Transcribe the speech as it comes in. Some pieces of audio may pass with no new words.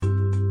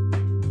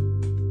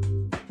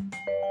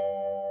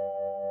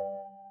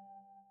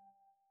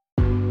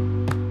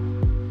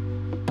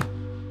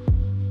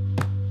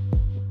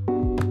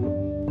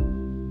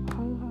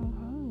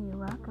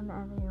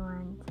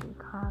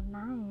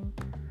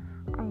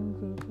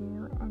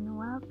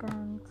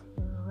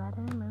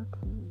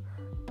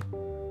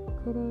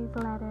today's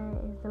letter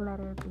is the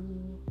letter B.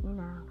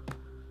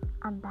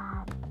 I'm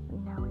bad,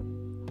 it.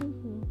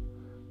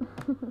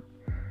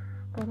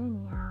 But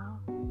anyhow,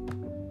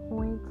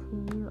 wait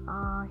till you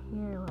all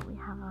hear what we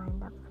have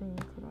lined up for you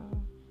today.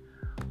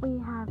 We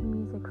have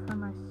music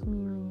from our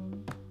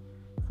Smulian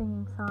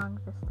singing songs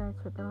that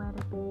starts with the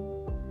letter B.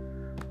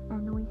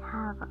 And we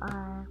have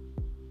our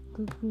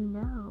Did You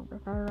Know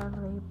with our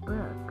lovely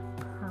Brooke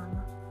from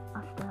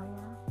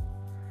Australia.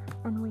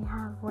 And we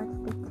have What's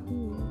the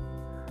Tea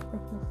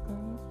with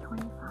Mysterious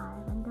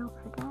 25. And don't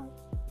forget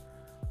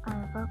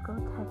our vocal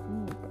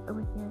technique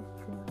with yours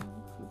truly,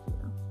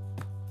 Juju.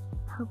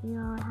 Hope you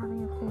all are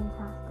having a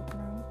fantastic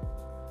night.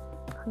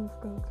 Please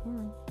stay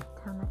tuned.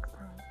 Till next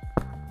time.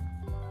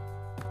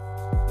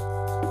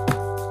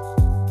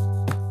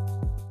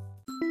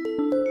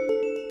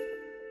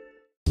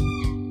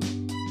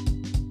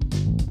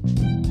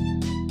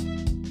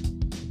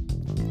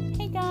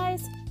 Hey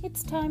guys,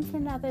 it's time for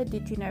another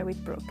Did You Know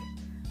with Brooke.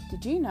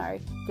 Did you know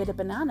that a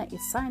banana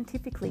is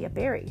scientifically a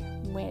berry,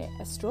 where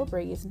a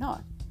strawberry is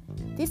not?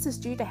 This is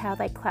due to how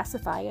they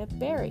classify a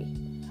berry.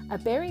 A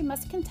berry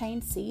must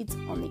contain seeds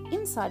on the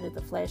inside of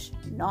the flesh,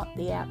 not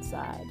the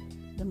outside.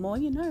 The more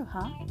you know,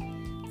 huh?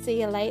 See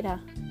you later.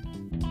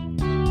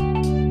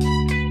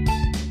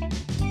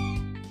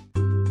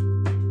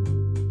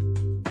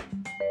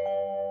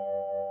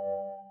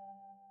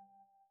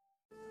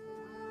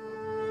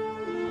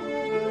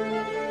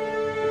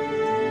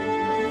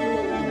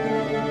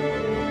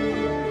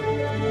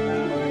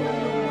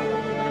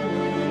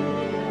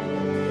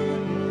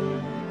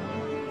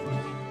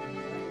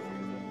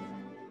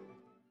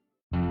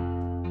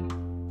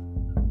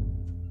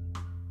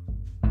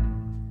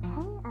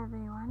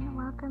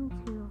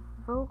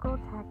 Vocal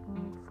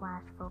technique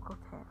 / vocal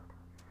tip.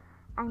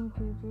 I'm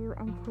Juju,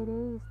 and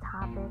today's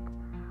topic,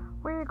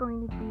 we're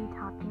going to be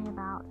talking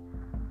about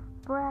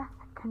breath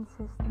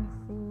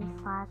consistency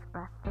 /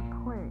 breath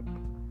support.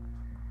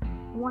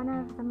 One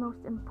of the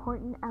most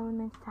important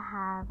elements to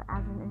have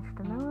as an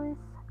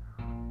instrumentalist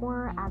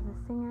or as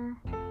a singer,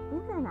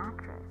 even an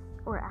actress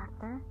or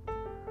actor,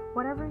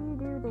 whatever you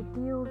do that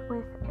deals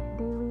with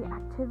daily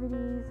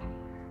activities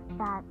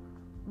that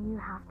you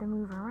have to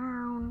move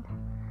around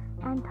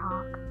and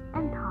talk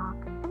and talk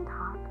and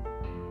talk,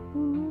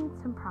 you need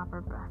some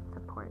proper breath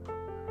support.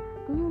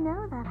 Do you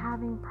know that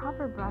having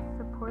proper breath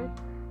support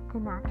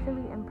can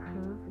actually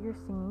improve your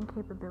singing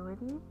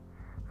capability?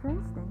 For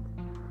instance,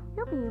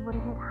 you'll be able to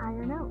hit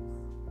higher notes.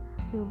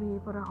 You'll be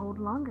able to hold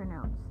longer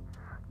notes.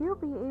 You'll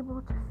be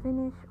able to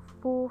finish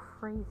full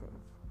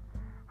phrases.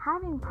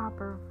 Having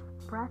proper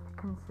breath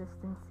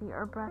consistency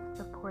or breath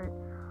support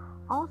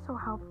also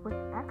helps with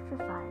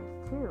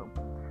exercise too.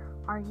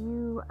 Are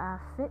you a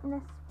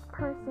fitness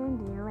person?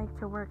 Do you like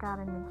to work out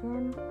in the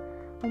gym?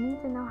 You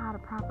need to know how to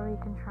properly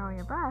control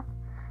your breath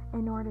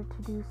in order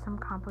to do some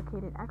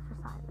complicated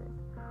exercises.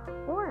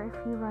 Or if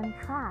you run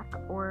track,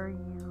 or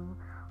you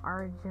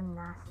are a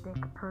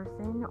gymnastic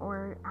person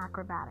or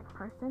acrobatic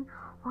person,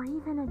 or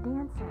even a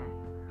dancer,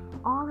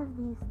 all of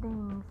these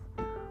things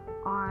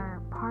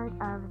are part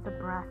of the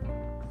breath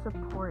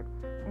support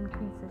and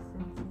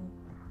consistency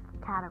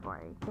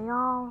category. They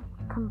all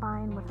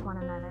combine with one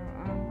another,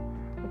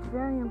 and it's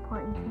very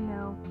important to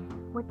know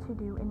what to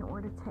do in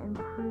order to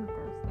improve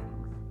those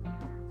things.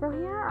 So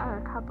here are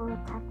a couple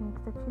of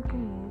techniques that you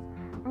can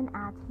use and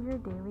add to your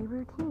daily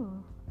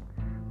routine.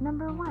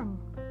 Number 1,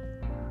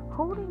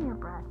 holding your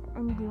breath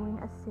and doing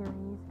a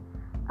series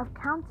of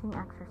counting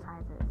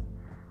exercises.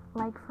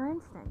 Like for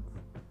instance,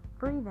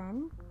 breathe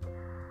in,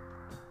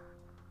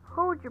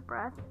 hold your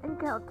breath and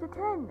count to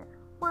 10.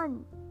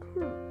 1,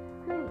 2,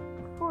 3,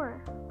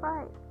 4,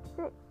 5,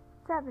 6,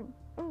 7,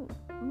 8,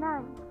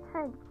 9,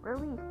 10.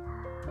 Release.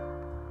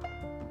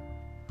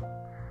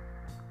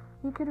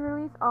 You could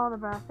release all the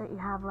breath that you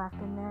have left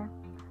in there.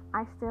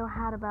 I still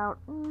had about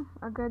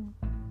a good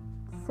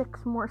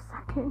 6 more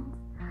seconds.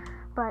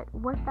 But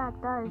what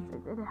that does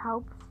is it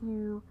helps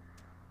you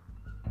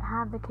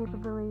have the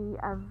capability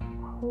of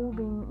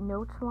holding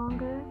notes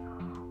longer,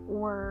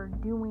 or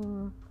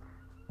doing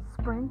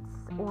sprints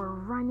or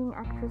running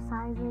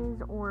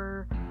exercises,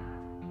 or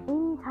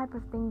any type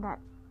of thing that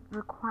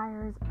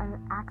requires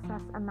an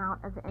excess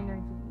amount of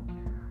energy.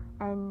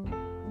 And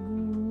you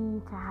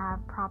need to have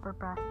proper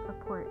breath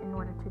support in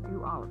order to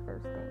do all of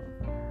those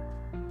things.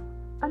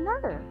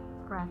 Another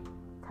breath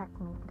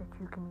technique that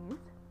you can use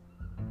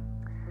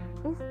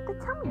is the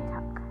tummy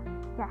tuck.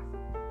 Yes,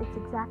 it's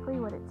exactly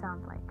what it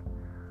sounds like.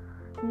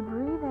 You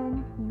breathe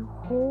in, you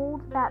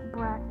hold that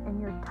breath,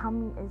 and your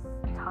tummy is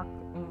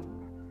tucked in.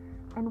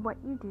 And what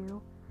you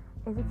do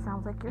is it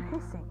sounds like you're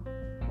hissing.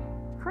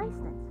 For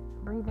instance,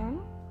 breathe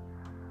in.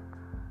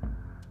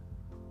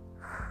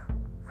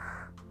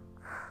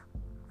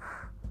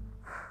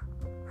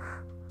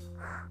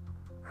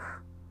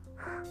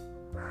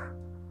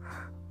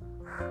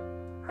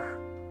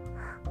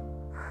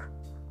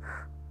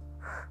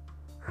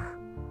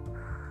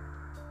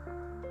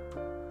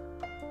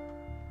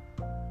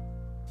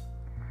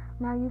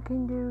 Now you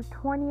can do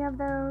 20 of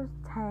those,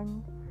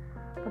 10.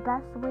 The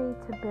best way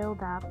to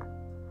build up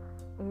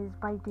is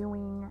by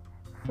doing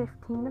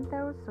 15 of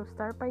those. So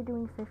start by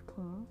doing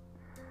 15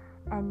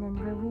 and then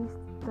release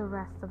the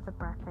rest of the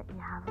breath that you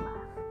have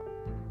left.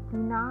 Do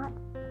not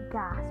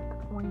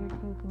gasp when you're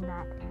taking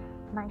that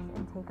nice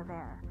intake of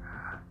air.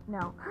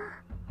 No,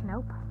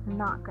 nope,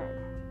 not good.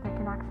 That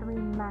can actually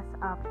mess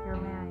up your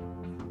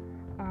larynx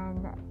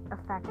and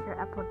affect your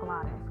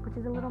epiglottis, which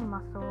is a little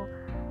muscle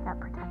that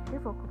protects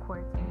your vocal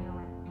cords and your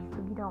larynx. So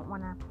you don't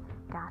want to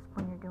gasp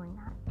when you're doing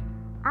that.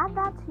 Add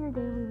that to your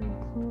daily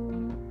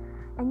routine,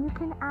 and you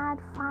can add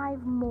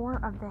 5 more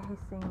of the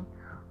hissing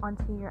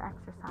onto your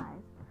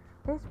exercise.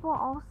 This will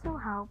also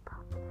help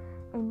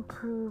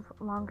improve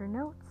longer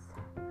notes.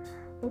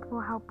 It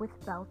will help with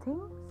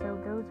belting. So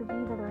those of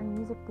you that are in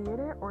music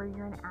theater, or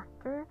you're an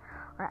actor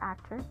or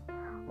actress,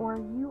 or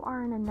you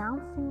are an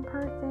announcing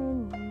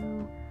person,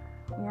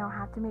 you know,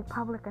 have to make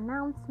public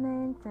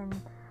announcements and,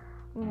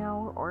 you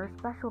know, or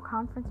special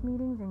conference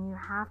meetings, and you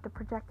have to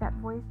project that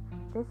voice,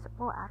 this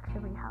will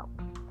actually help.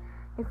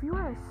 If you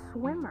are a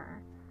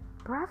swimmer,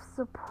 breath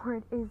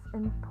support is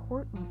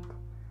important.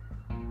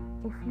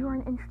 If you are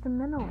an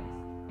instrumentalist,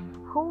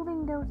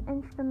 holding those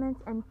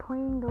instruments and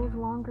playing those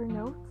longer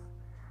notes,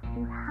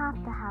 you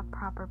have to have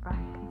proper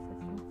breath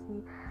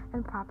consistency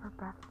and proper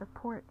breath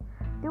support.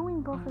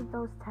 Doing both of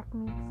those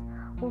techniques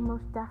will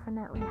most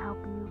definitely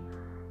help you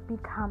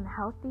become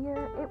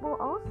healthier. It will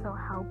also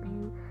help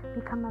you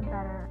become a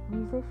better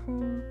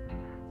musician,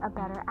 a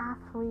better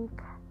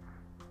athlete,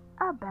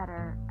 a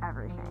better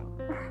everything.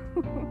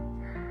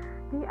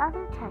 The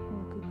other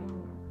technique you can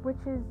use,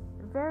 which is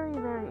very,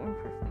 very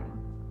interesting,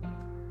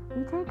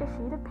 you take a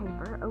sheet of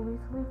paper, a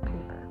loose leaf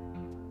paper,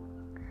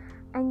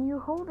 and you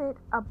hold it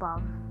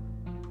above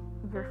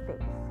your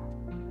face.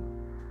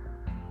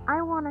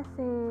 I want to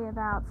say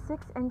about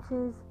 6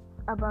 inches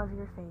above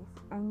your face,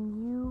 and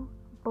you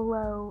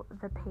blow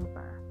the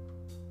paper.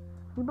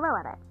 You blow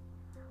at it,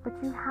 but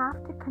you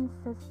have to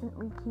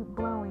consistently keep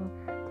blowing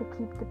to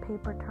keep the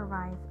paper to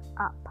rise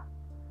up.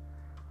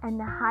 And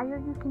the higher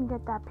you can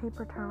get that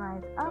paper to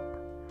rise up,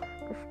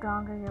 the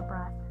stronger your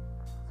breath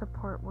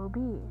support will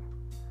be.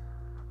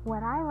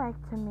 What I like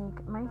to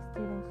make my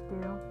students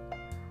do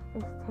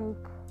is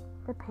take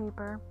the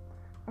paper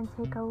and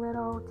take a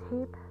little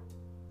tape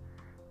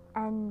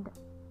and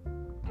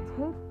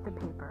take the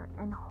paper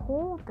and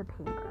hold the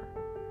paper.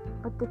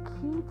 But the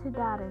key to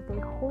that is they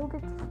hold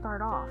it to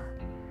start off,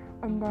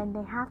 and then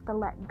they have to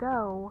let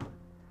go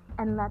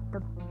and let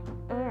the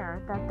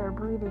air that they're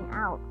breathing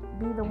out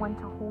be the one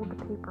to hold the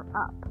paper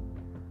up.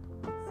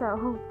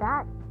 So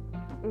that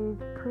is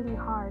pretty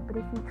hard, but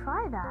if you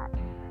try that,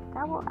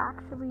 that will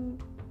actually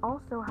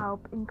also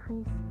help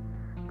increase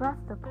breath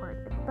support,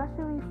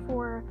 especially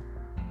for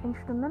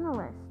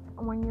instrumentalists.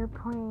 When you're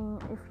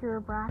playing, if you're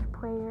a brass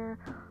player,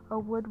 a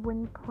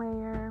woodwind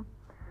player,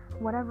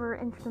 whatever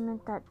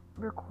instrument that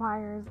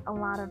requires a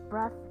lot of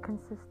breath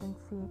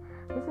consistency,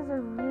 this is a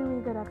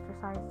really good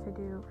exercise to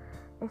do,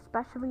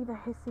 especially the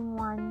hissing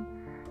one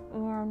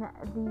and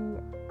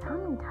the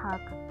tummy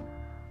tuck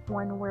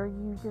one, where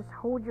you just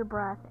hold your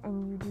breath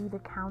and you do the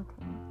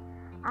counting.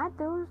 Add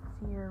those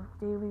to your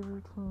daily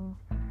routines,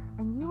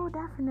 and you will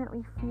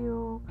definitely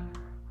feel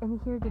and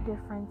hear the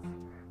difference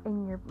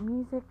in your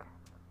music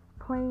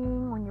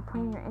playing, when you're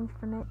playing your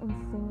instrument, and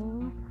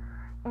singing,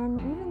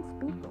 and even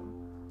speaking.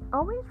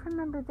 Always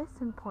remember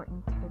this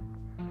important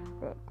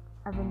tidbit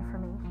of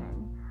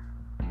information.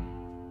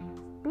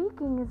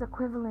 Speaking is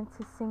equivalent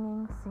to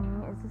singing.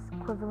 Singing is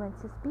equivalent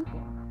to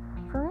speaking.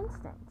 For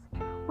instance,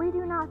 we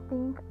do not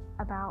think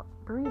about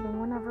breathing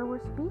whenever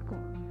we're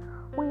speaking.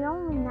 We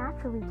only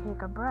naturally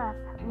take a breath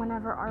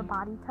whenever our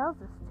body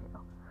tells us to,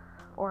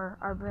 or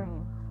our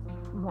brain,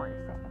 more to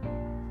say.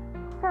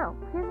 So,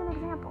 here's an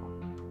example.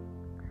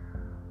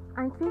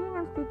 I'm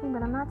speaking,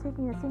 but I'm not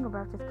taking a single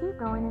breath. Just keep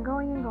going and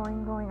going and going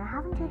and going. I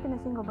haven't taken a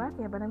single breath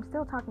yet, but I'm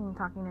still talking and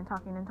talking and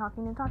talking and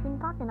talking and talking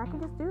and talking. I can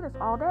just do this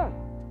all day.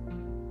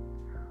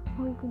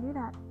 Well, you can do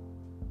that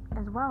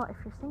as well if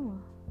you're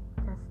singing.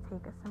 Just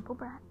take a simple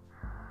breath.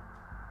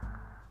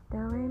 Do,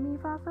 re, mi,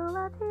 fa, sol,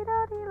 la, ti,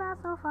 do, di, la,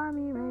 sol, fa,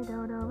 mi, re,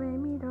 do, re,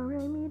 mi, do,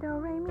 re, mi, do,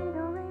 re, mi,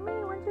 do, re,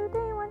 mi, 1, 2,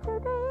 3, 1, 2,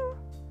 3.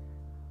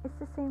 It's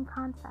the same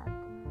concept.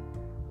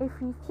 If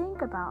you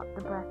think about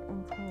the breath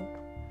intake,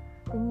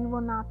 then you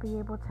will not be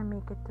able to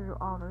make it through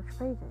all those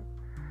phrases.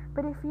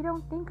 But if you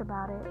don't think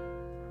about it,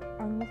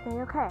 and you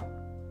say, okay,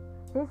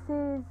 this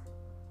is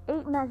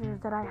 8 measures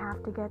that I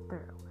have to get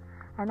through,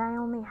 and I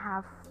only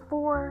have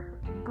 4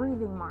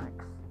 breathing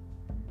marks.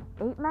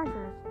 8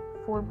 measures,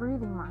 4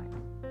 breathing marks.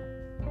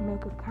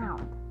 Make it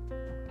count.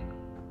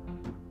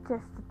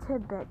 Just a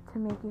tidbit to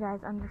make you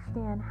guys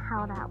understand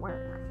how that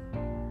works.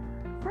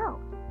 So,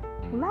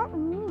 let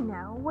me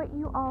know what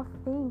you all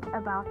think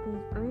about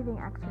these breathing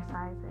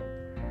exercises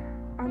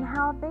and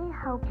how they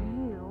help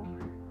you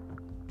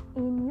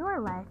in your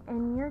life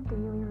and your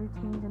daily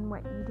routines and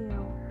what you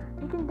do.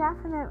 You can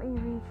definitely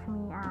reach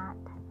me at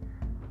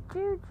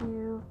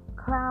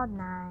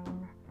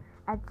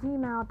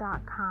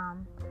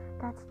jujucloud9@gmail.com.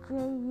 That's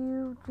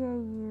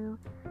JUJUCLOUD,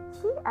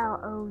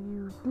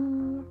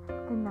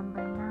 the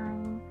number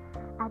 9,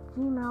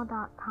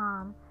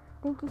 gmail.com.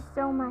 Thank you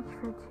so much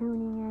for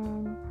tuning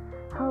in.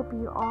 Hope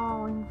you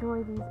all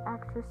enjoy these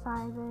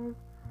exercises.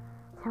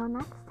 Till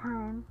next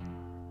time.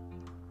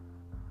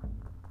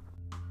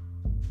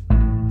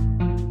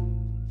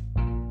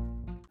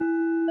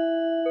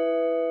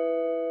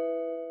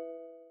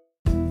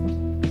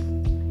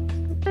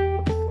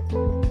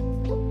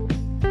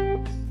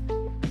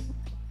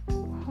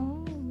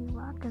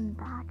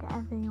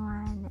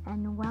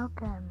 And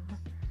welcome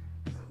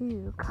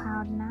to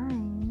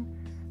Cloud9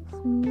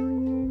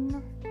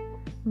 Smulyan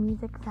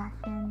Music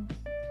Session.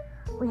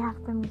 We have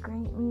some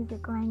great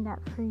music lined up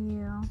for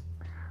you.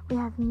 We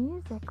have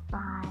music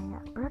by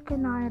Brooke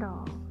and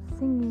Ardle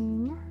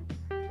singing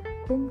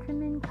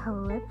Benjamin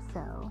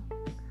Calypso.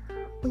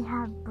 We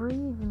have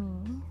Breathe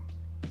Me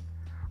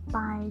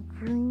by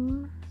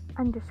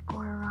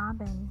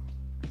Dream_Robin.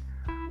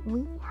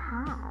 We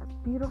have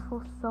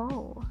Beautiful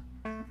Soul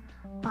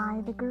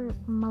by the group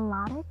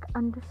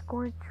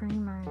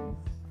Melodic_Dreamers.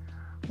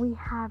 We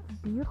have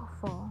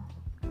Beautiful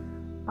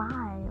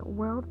by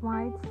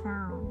Worldwide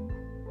Sound.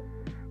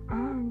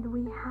 And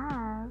we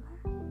have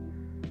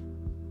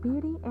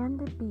Beauty and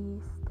the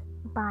Beast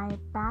by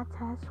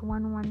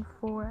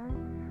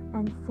Battess114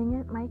 and Sing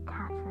It Like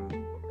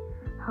Katrin.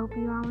 Hope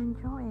you all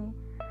enjoy.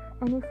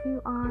 And if you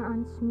are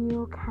on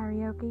Smule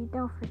Karaoke,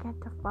 don't forget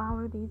to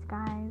follow these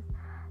guys.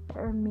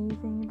 They're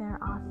amazing, they're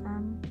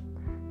awesome.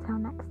 Till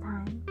next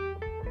time.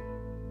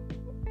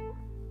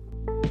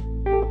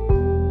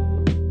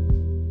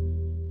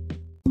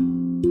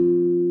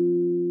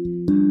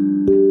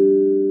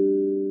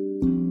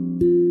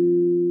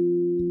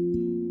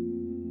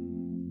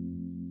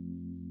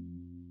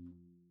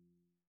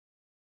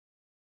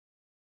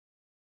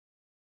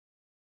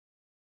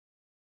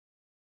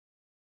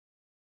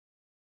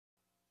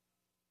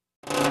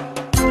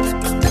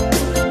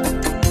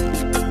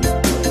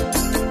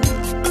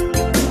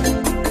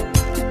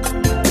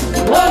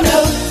 Oh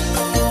no,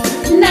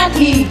 not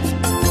he.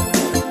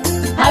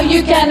 How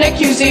you can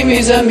accuse him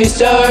is a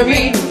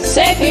mystery.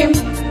 Save him,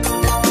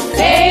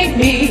 take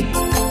me.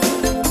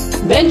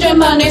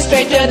 Benjamin is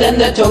straighter than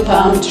the tall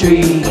palm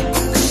tree.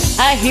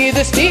 I hear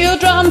the steel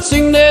drums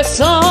sing their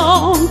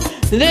song.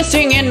 They're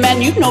singing,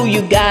 man, you know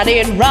you got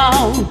it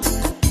wrong.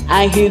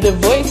 I hear the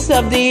voice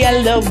of the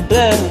yellow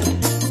bird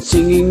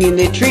singing in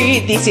the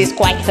tree. This is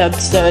quite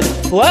absurd.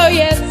 Oh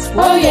yes,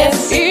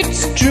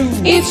 it's true,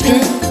 it's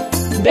true.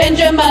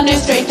 Benjamin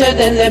is straighter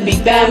than the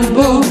big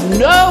bamboo.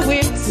 No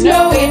ifs,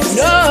 no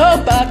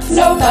buts,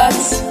 no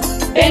buts.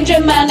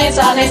 Benjamin is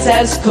honest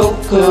as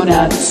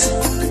coconuts.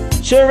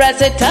 Sure as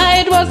the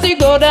tide was the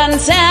golden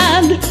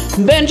sand,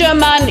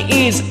 Benjamin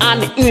is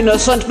an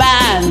innocent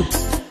man.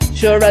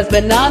 Sure as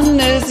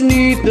bananas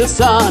need the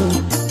sun,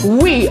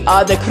 we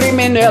are the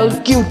criminal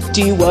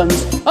guilty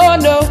ones. Oh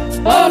no,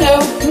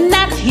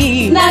 not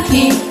he, not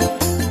he.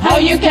 How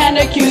you can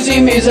accuse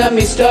him is a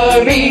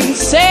mystery.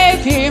 Save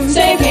him,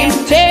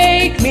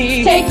 take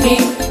me, take me.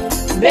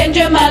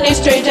 Benjamin is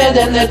straighter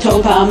than the tall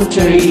palm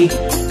tree.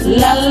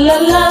 La la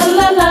la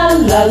la la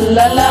la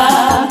la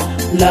la.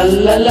 La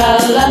la la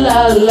la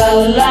la la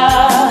la.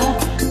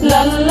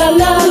 La la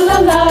la la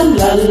la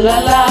la la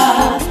la.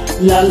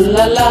 La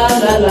la la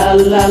la la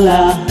la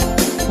la.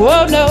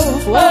 Oh no,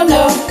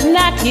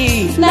 not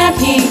he, not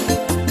he.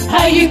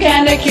 How you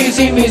can accuse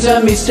him is a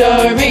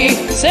mystery.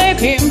 Save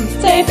him,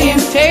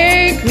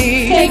 take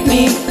me, take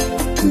me.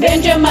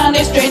 Benjamin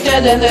is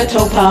straighter than the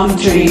tall palm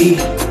tree.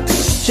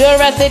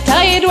 Sure as the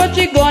tide was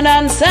gone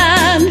on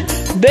sand,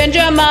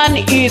 Benjamin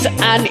is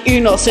an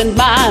innocent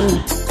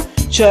man.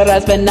 Sure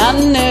as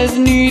bananas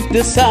need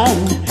the sun,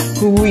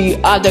 we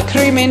are the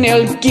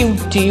criminal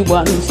guilty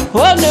ones.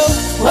 Oh no,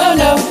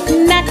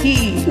 not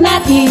he,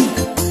 not he.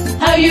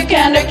 How you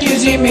can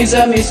accuse him is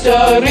a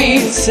mystery.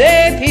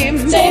 Save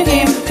him, take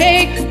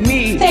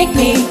me, take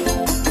me.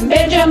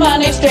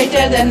 Benjamin is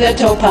straighter than the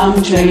tall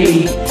palm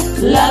tree.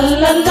 La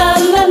la la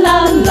la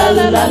la la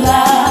la la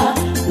la.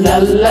 La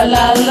la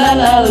la la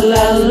la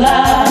la la.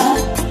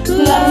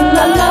 La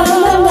la la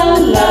la la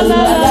la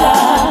la la.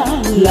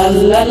 La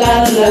la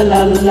la la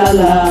la la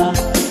la.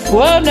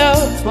 Oh no,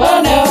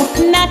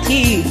 not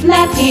he,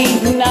 not he,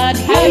 not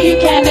he. How you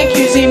can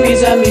accuse him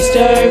is a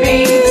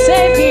mystery.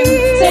 Save him,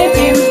 take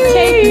me,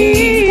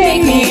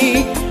 take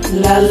me.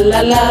 La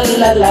la la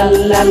la la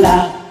la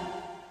la.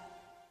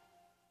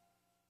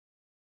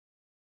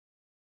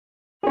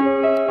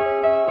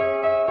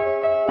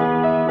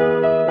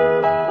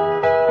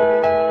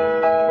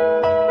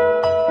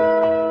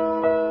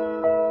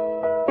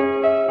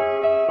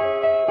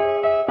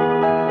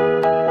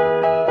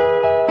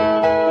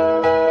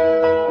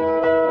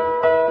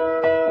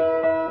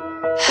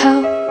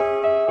 How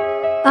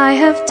I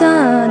have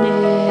done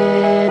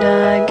it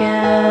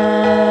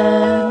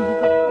again.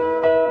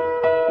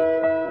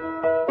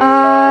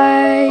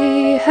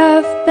 I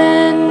have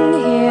been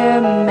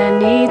here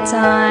many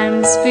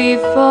times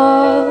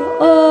before,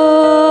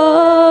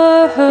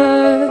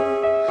 hurt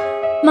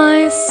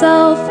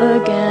myself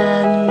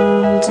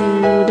again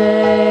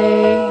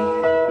today.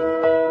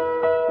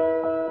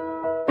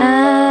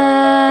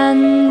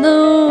 And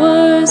the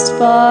worst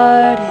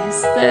part is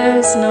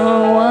there's no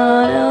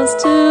one else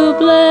to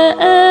blame.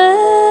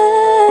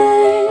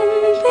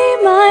 Be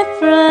my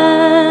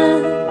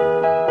friend.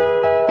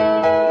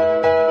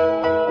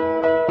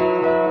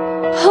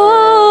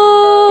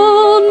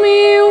 Hold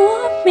me,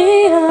 warm me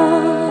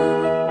up.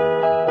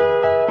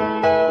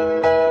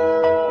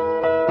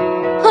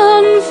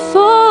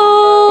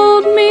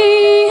 Unfold me,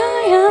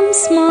 I am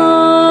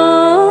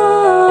small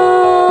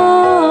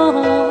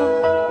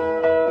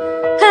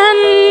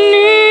and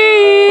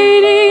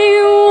needy.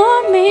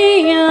 Warm me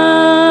up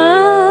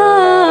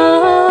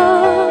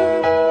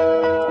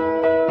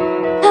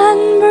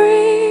and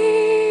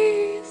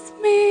breathe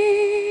me.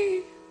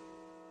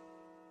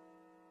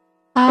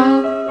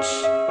 Ouch,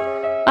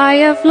 I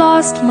have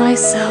lost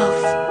myself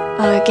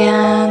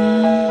again.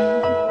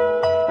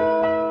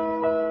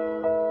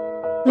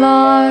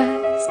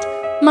 Lost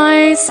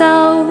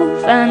myself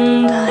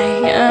and I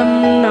am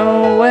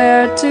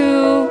nowhere to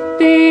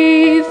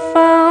be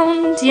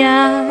found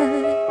yet.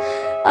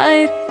 I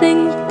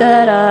think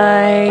that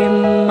I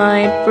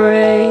might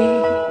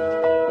break.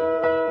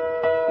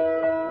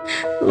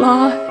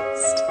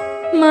 Lost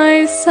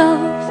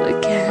myself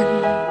again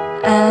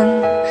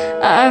and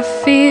I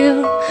feel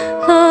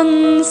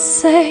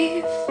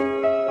unsafe.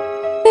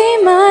 Be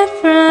my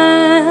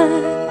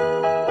friend.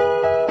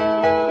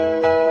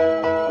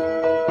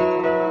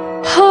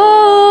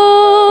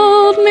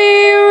 Hold me,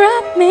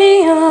 wrap me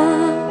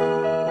up.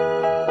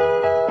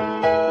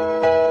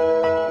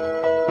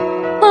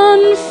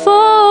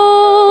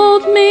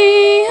 Unfold me,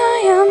 I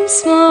am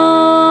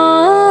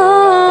small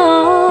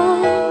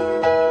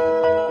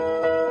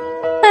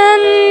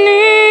and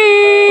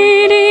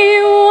needy.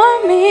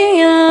 Warm me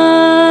up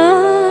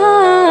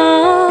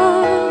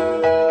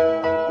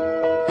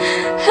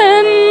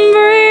and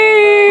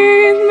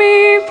breathe me.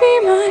 Be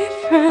my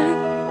friend.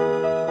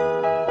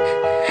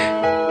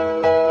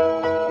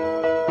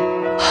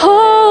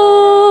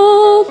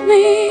 Hold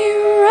me,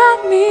 wrap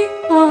me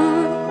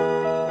up.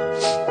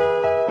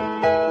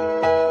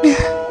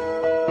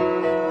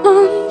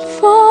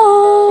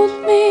 Unfold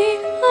me,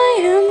 I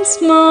am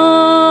small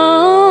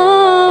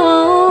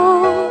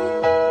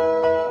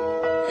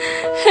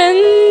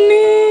and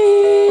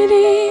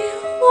needy.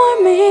 Warm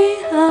me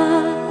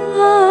up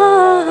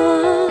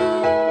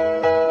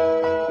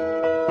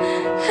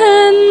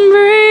and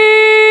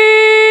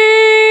breathe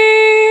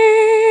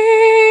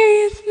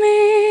me.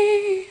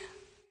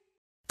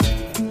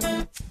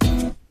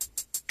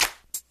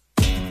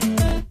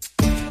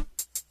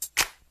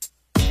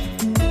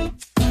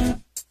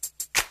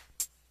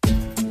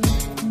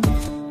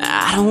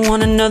 I don't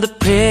want another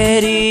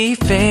pretty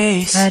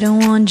face. I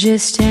don't want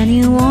just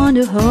anyone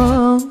to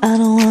hold. I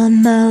don't want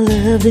my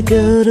love to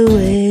go to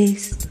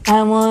waste.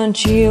 I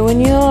want you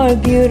and your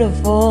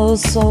beautiful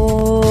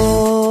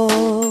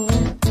soul.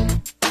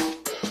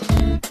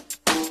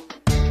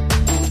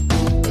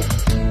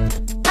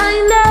 I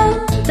know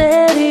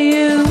that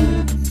you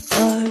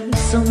are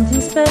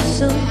something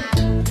special.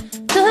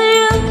 Do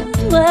you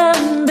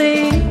and me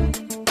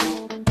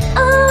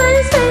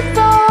always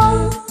faithful?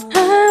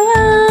 I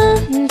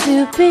want to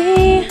be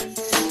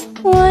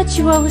what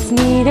you always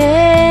needed,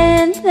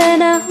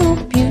 and I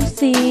hope you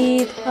see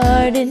it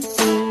hard and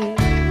deep.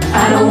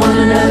 I don't want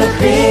another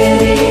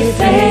pretty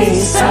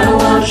face. I don't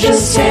want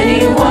just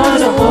anyone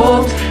to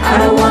hold. I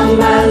don't want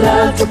my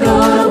love to go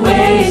to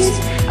waste.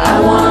 I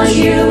want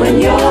you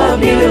and your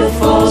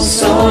beautiful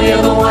soul.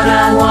 You're the one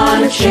I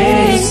wanna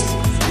chase.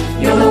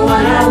 You're the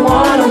one I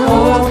wanna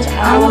hold.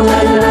 I won't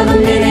let another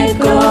minute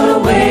go to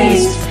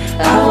waste.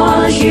 I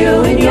want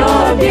you and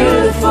your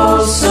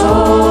beautiful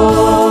soul.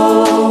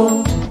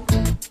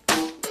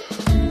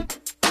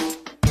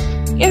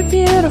 Your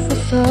beautiful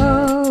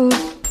soul,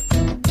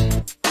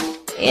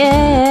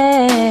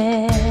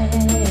 yeah.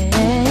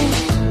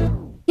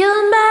 You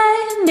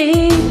might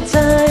need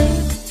time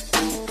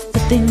to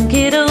think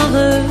it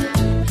over,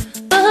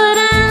 but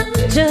I'm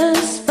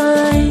just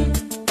fine.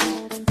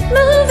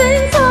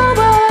 Moving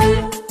forward,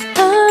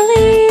 at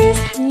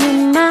least in your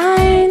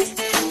mind.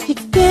 If you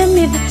give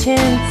me the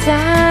chance,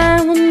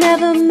 I will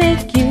never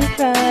make you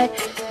cry.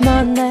 Come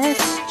on,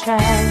 let's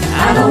try.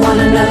 I don't want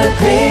another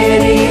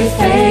pretty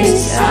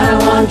face. I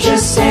don't want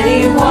just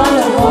anyone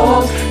to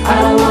hold.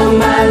 I don't want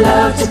my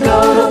love to go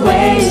to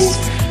waste.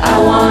 I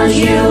want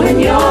you and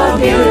your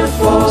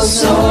beautiful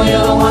soul.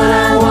 You're the one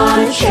I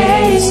wanna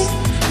chase.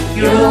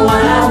 You're the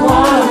one I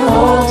wanna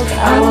hold.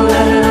 I won't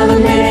let another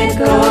minute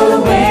go to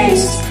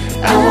waste.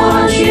 I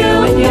want you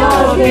and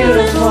your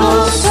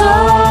beautiful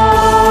soul.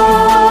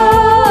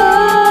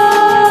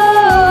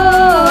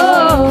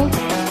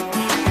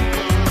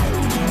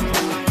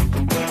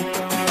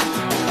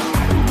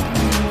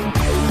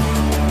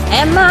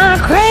 Am I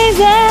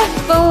crazy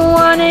for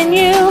wanting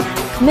you?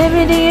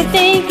 Maybe do you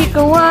think you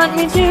can want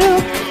me to?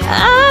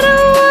 I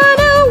don't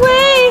wanna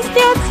waste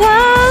your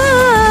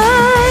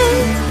time.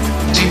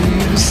 Do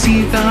you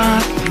see the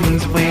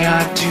things the way I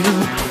do?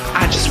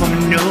 I just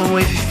wanna know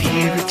if you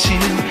feel it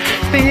too.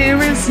 There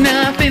is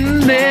nothing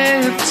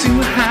left to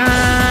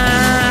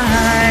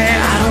hide.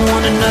 I don't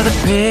want another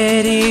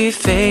pretty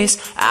face.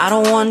 I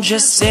don't want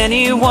just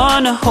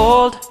anyone to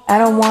hold. I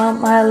don't want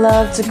my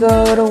love to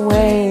go to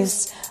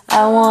waste.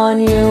 I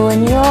want you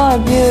and your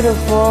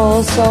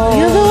beautiful soul.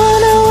 You're the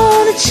one I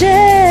wanna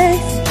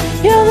chase.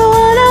 You're the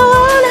one I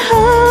wanna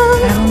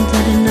hold. I won't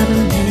let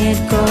another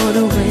minute go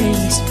to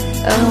waste.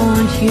 I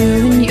want you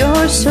and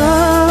your soul.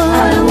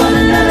 I don't want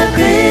another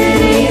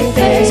pretty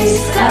face.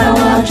 I don't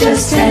want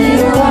just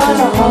anyone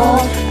to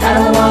hold. I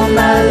don't want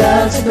my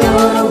love to go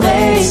to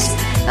waste.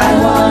 I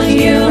want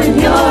you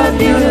and your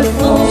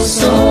beautiful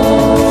soul.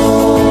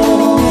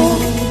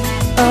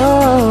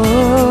 Oh,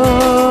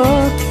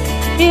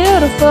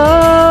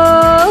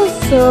 beautiful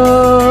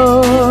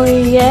soul,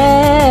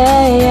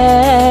 yeah,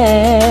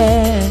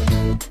 yeah.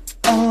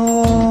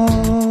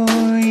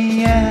 Oh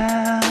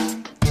yeah,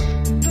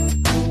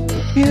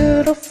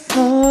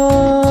 beautiful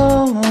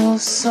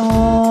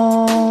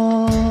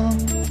soul,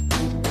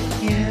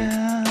 yeah.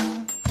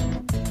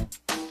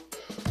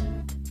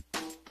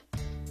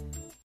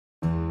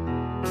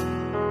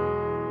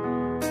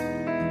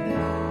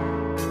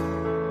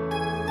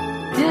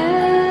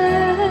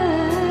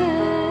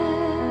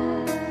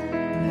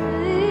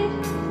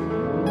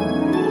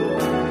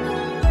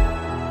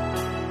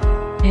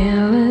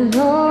 Here was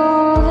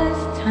all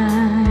this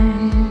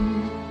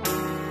time,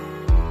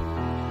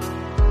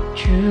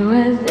 true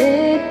as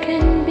it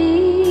can be.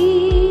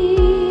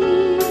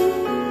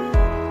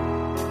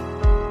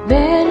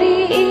 Barely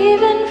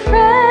even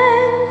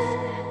friends,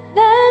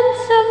 then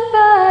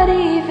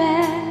somebody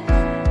vanished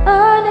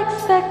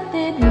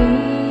unexpectedly.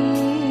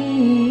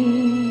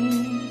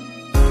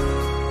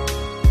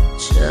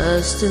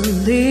 Just a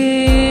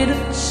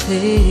little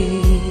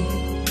taste,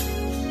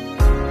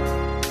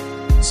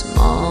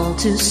 small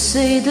to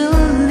say the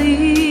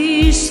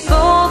least,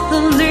 both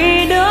a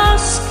little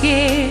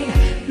scared,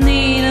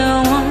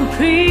 neither one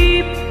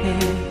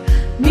prepared.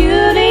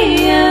 Beauty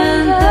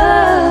and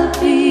the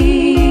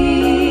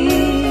Beast,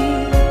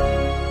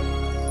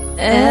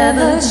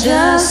 ever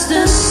just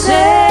the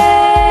same,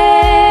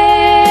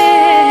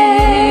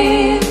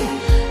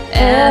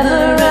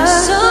 ever a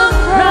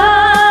surprise,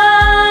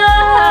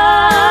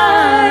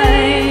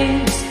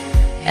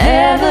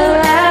 ever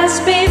as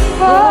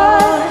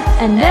before,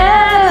 and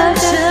never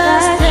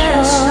just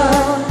as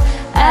short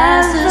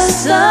as the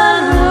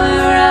sun will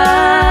rise.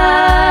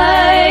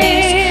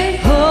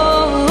 Oh,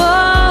 oh,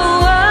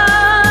 oh,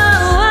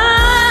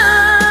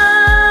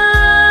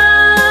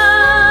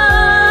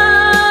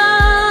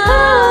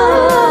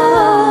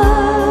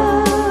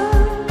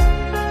 oh.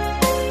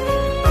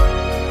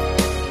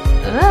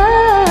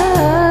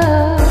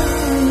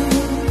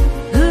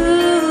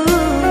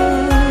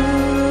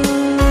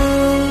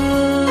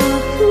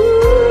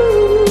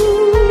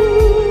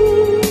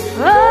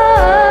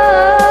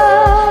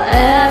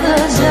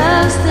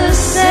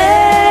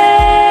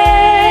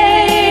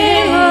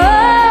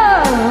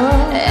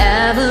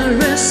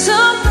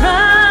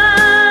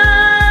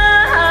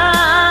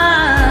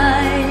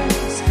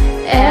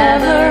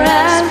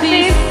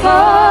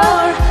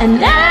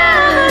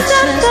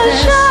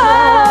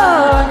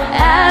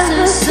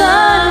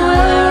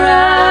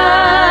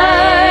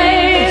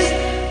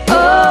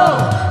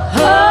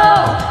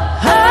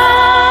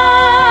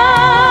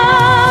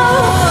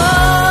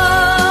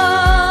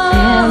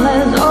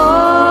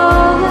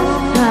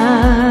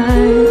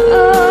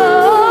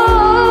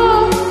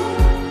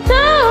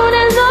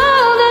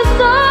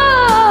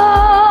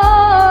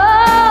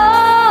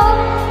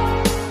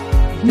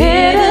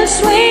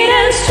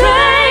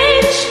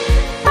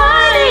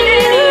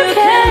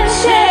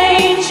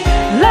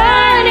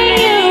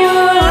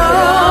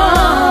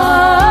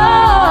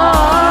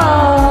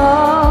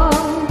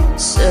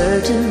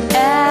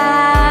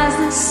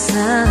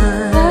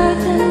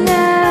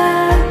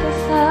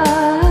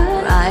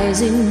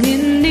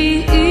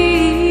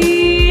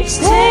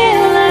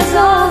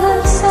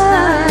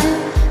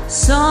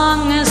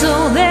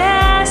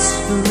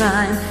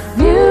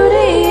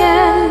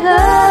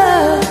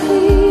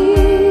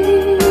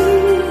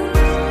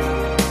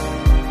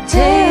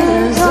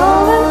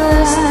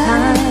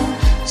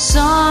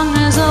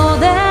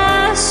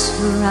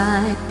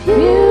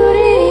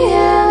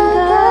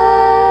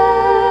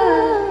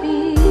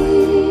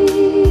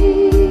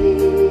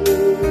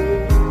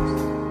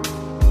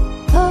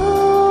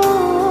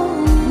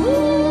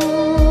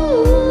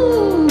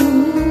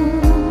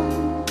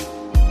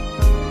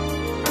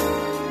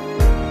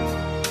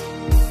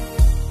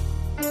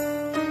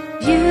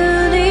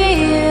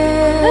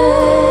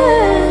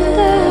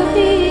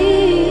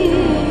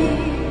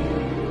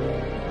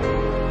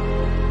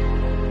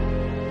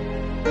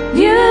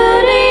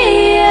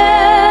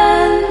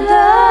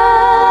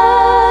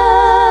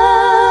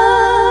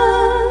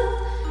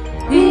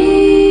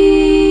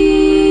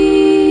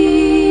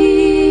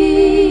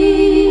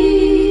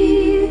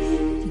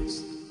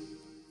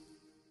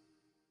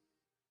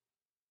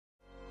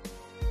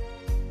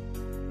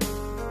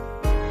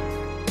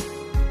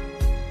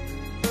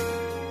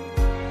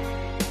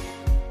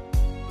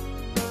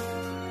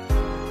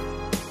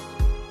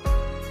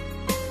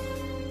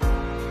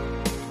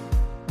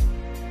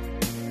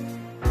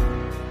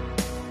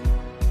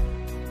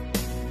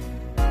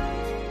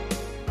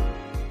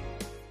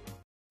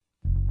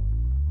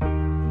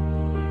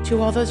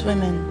 To all those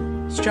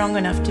women strong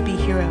enough to be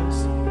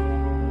heroes,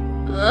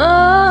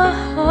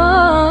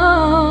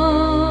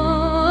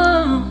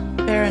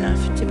 fair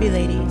enough to be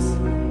ladies,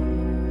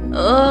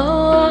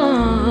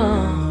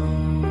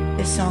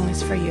 this song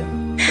is for you.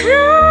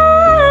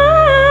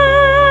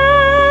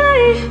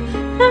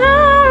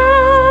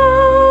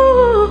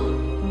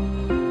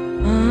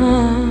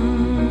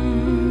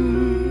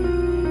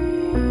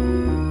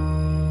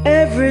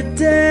 Every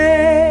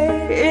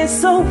day is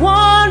so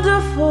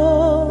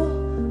wonderful,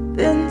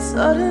 then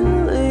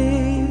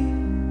suddenly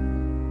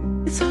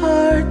it's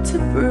hard to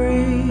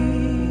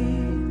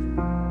breathe.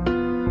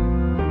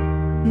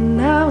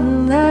 Now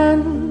and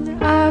then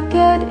I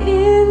get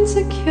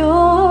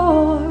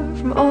insecure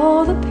from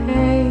all the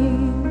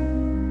pain.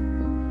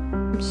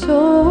 I'm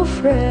so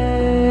afraid.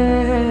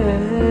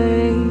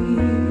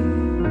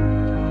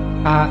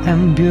 I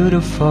am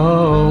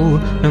beautiful,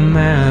 no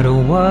matter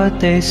what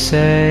they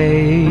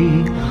say.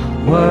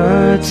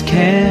 Words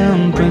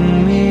can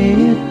bring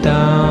me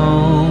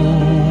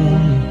down.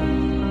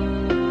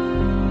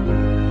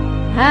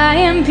 I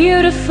am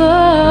beautiful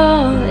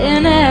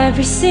in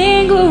every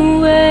single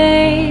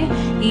way.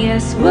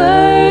 Yes,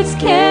 words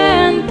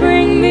can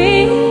bring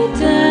me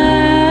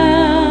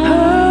down.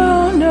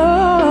 Oh no,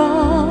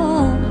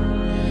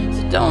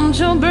 so don't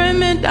you bring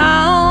me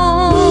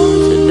down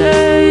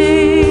today.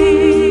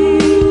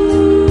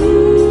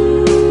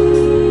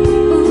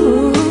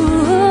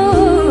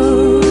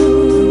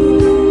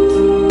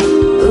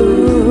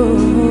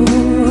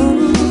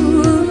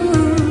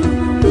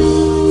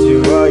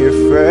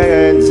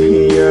 Friends,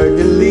 you're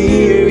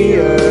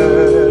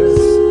delirious,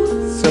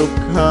 so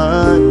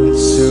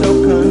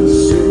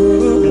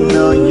consumed,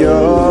 know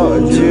your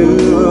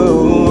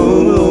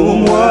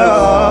doom.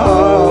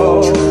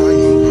 Whoa.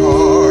 Trying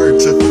hard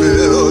to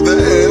fill the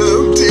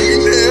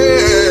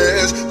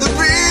emptiness. The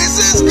breeze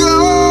is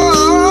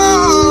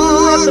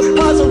gone. The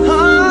puzzle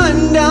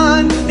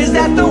undone. Is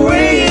that the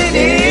way it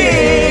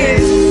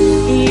is?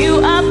 You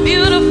are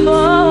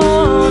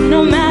beautiful,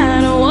 no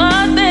matter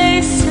what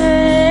they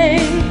say.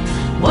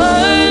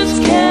 Words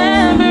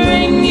can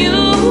bring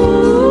you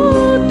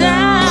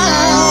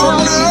down. Oh,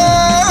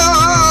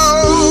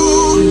 no.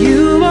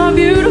 You are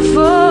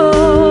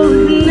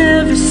beautiful in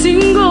every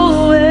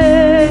single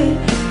way.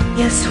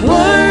 Yes,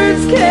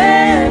 words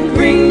can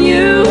bring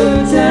you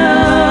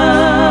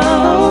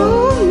down.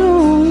 Oh no.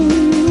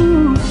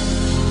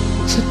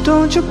 So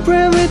don't you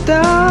bring me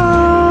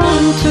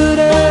down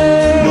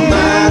today. No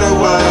matter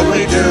what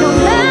we do, No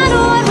matter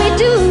what we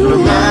do, no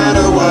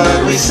matter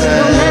what we say, no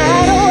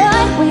matter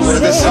what we we're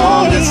the say.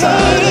 song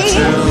inside a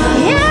tune.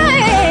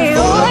 Yeah,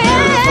 Full of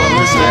beautiful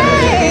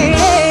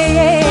mistakes.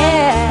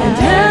 And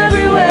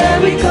everywhere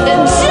we go,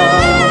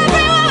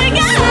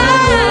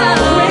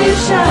 always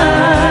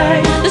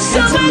shine. The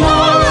sun And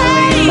tomorrow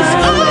leads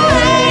my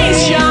way.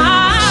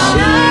 shine.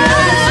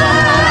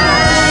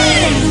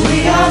 We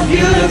are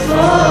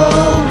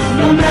beautiful,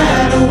 no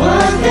matter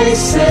what they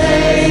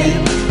say.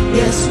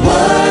 Yes,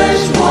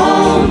 words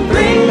won't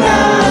bring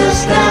us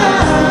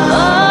down.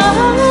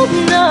 Oh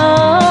no.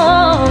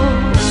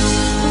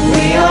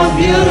 We are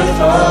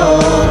beautiful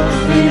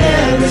in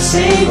every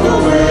single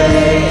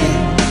way.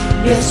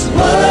 Yes,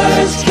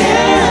 words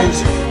can't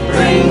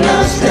bring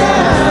us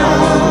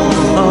down.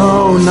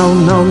 Oh no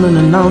no no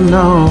no no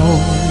no.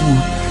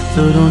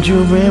 So don't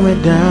you bring me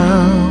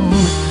down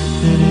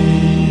today.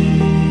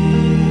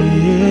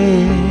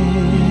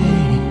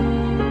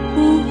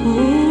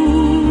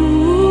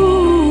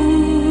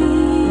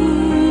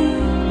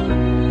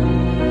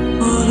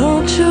 Oh,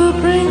 don't you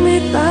bring me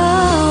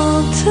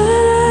down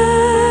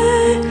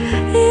today.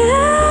 Yeah,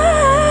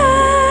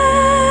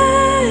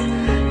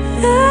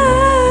 yeah.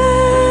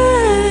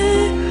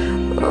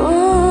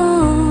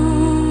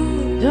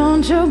 Oh,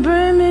 Don't you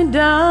bring me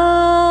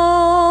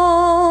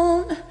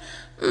down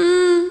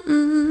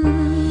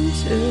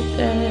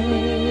today.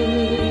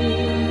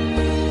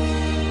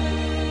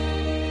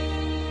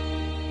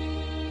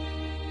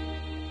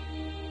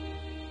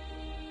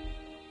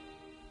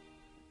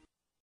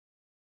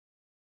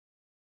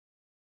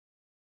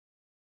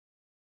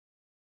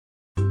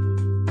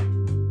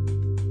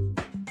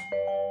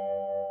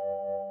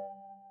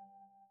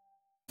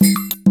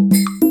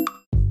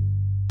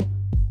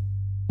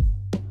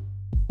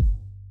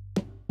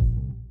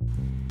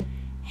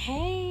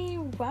 Hey,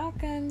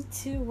 welcome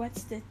to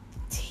What's the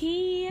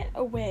Tea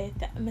with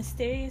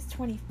Mysterious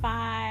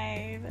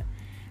 25.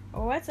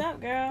 What's up,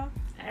 girl?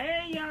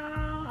 Hey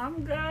y'all,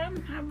 I'm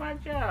good. How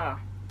about y'all?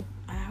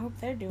 I hope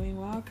they're doing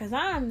well, because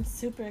I'm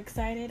super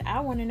excited. I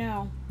want to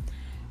know,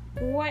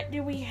 what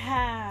do we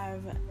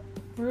have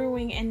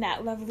brewing in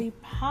that lovely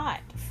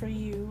pot for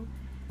you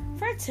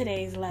for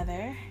today's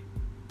leather?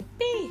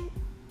 B.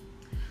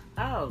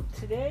 Oh,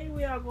 today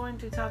we are going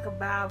to talk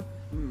about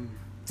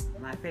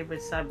my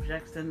favorite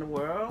subjects in the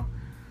world,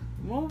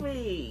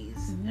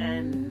 movies.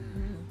 And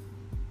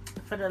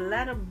for the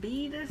letter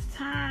B this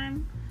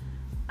time,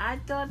 I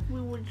thought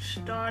we would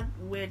start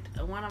with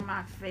one of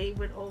my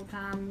favorite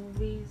old-time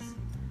movies,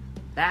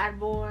 Bad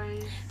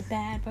Boys.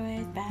 Bad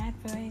boys, bad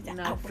boys. You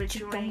know, what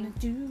you gonna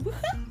featuring- do?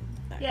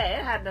 Yeah,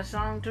 it had the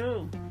song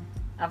too.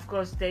 Of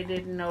course, they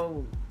didn't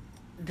know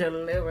the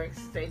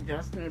lyrics. They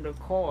just knew the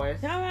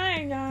chorus. You You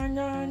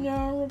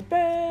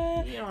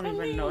don't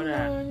even know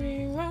that.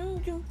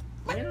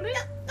 Really?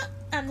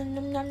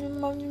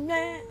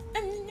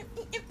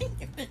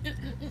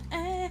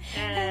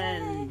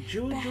 And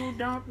Juju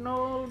don't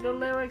know the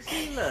lyrics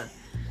either.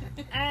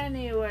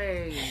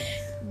 Anyways,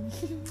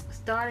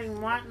 starting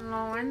Martin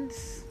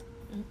Lawrence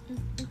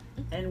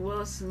and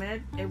Will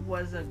Smith, it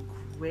was a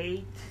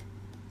great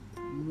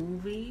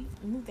movie.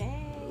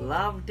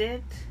 Loved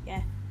it.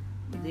 Yeah.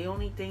 The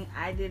only thing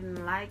I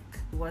didn't like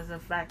was the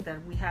fact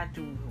that we had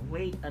to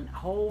wait a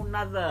whole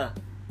nother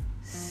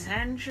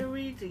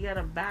century to get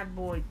a Bad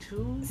Boy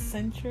 2.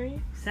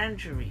 Century?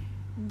 Century.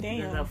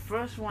 Damn. The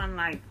first one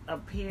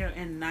appeared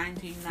in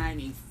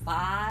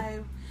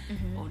 1995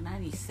 or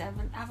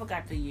 97. I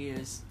forgot the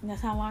years.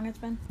 That's how long it's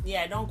been?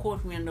 Yeah, don't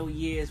quote me on no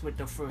years with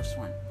the first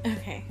one.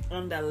 Okay.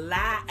 And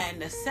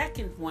the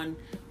second one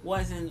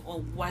was in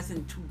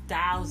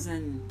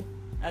 2000.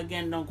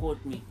 Again, don't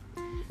quote me.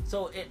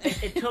 So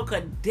it took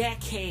a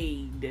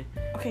decade.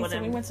 Okay, so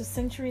we went to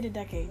century to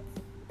decade.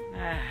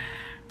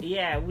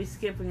 Yeah, we're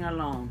skipping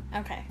along.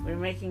 Okay. We're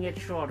making it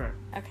shorter.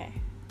 Okay.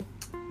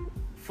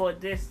 For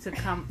this to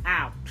come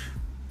out.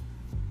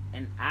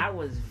 And I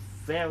was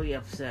very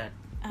upset.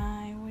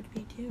 I would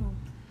be too.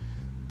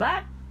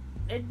 But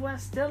it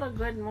was still a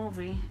good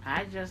movie.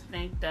 I just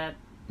think that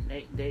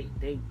they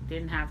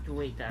didn't have to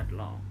wait that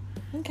long.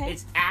 Okay.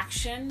 It's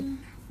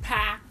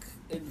action-packed,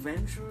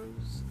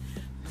 adventures,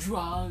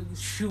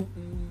 drugs,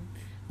 shooting,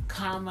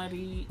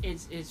 comedy.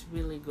 It's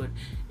really good.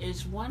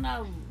 It's one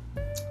of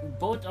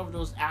both of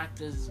those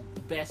actors'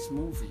 best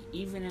movie.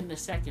 Even in the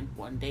second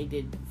one, they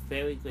did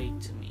very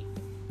great to me.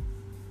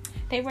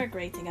 They were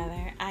great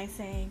together. I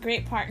say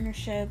great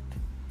partnership,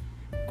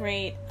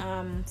 great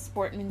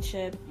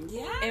sportsmanship.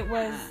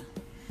 Yeah.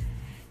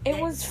 It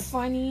was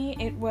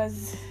funny. It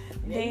was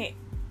they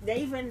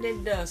even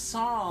did the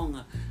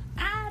song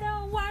I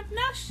don't want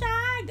no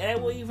shy. They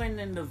were even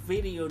in the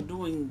video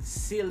doing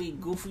silly,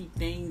 goofy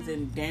things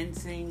and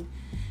dancing.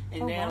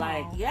 And they're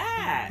like,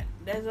 yeah,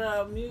 there's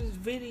a music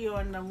video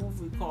in the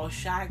movie called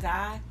Shy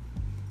Guy.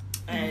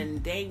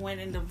 And they went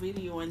in the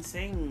video and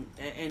sang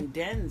and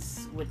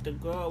dance with the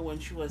girl when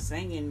she was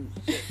singing,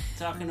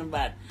 talking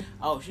about,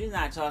 oh, she's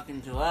not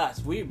talking to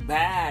us. We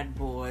bad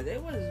boys.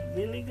 It was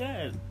really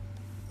good.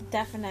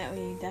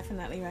 Definitely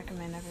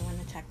recommend everyone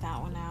to check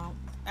that one out.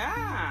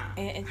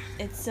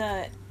 It's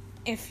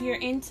if you're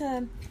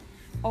into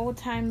old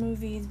time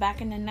movies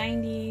back in the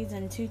 90s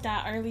and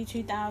early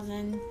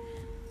 2000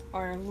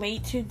 or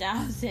late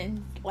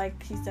 2000, like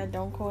she said,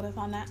 don't quote us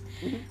on that.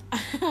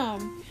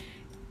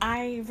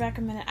 I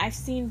recommend it. I've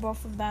seen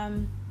both of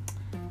them,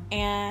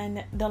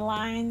 and the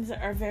lines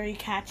are very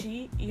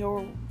catchy.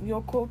 You'll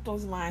quote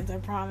those lines, I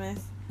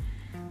promise.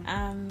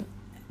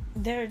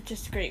 They're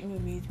just great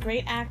movies.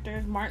 Great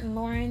actors, Martin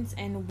Lawrence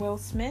and Will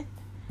Smith.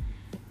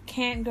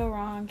 Can't go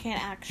wrong.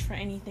 Can't ask for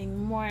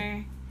anything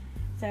more.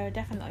 So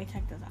definitely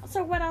check those out.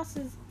 So what else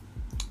is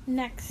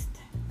next,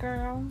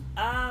 girl?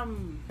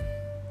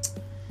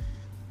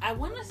 I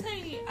want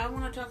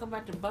to talk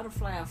about the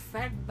Butterfly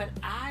Effect, but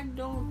I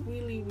don't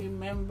really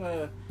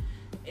remember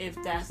if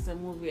that's the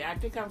movie. I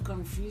think I'm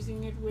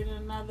confusing it with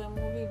another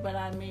movie, but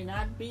I may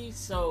not be.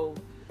 So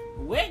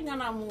we're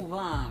gonna move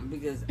on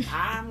because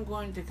I'm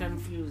going to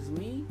confuse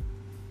me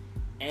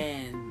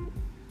and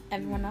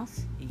everyone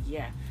else.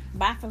 Yeah.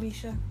 Bye,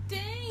 Felicia.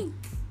 Think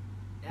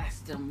that's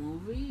the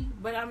movie,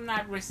 but I'm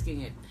not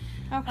risking it.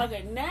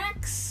 Okay.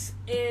 Next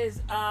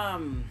is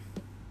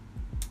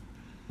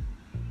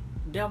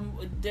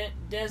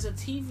there's a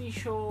TV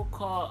show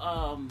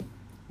called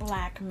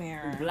Black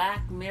Mirror.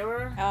 Black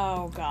Mirror.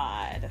 Oh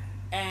God.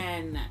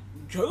 And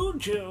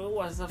Juju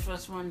was the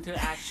first one to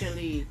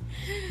actually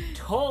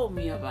told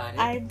me about it.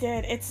 I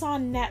did. It's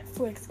on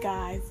Netflix,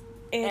 guys.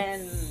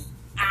 And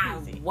I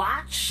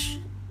watched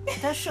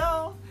the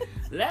show.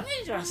 Let me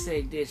just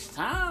say this: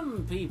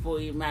 some people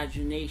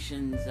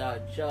imaginations are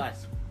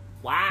just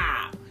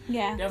wow.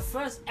 Yeah. The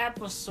first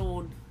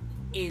episode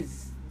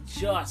is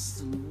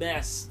just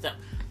messed up.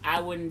 I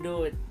wouldn't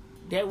do it.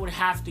 They would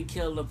have to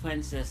kill the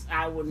princess.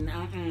 I wouldn't.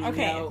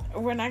 Okay, no.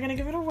 We're not gonna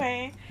give it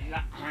away.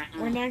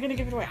 We're not gonna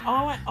give it away.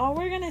 All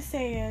we're gonna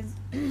say is,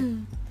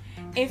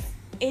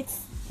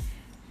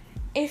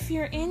 if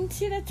you're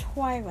into the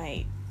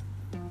Twilight,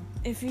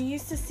 if you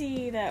used to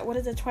see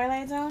the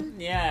Twilight Zone?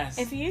 Yes.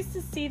 If you used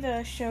to see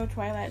the show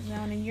Twilight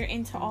Zone and you're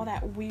into all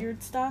that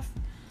weird stuff,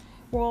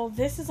 well,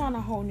 this is on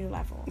a whole new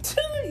level.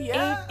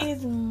 Yeah. It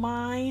is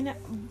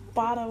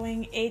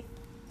mind-boggling. It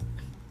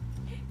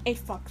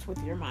fucks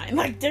with your mind.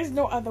 Like, there's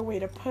no other way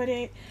to put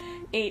it.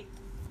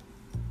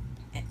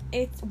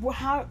 It's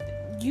how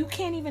you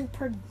can't even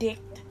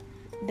predict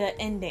the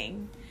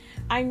ending.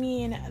 I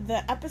mean,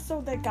 the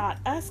episode that got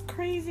us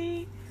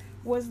crazy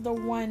was the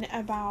one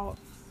about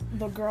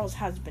the girl's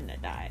husband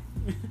that died.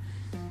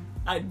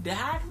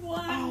 That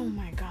one? Oh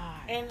my God.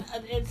 And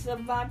it's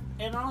about,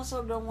 and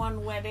also the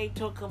one where they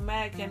took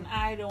American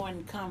Idol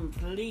and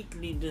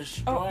completely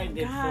destroyed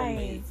it for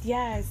me.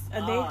 Yes,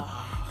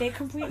 they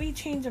completely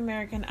changed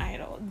American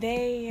Idol.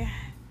 They,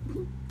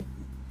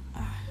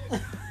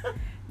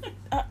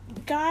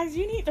 guys,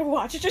 you need to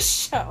watch the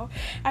show.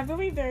 I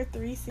believe there are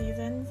 3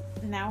 seasons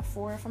now,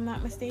 4 if I'm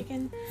not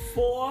mistaken.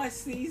 4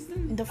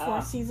 seasons. The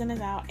 4th season is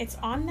out. It's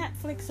on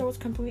Netflix, so it's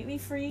completely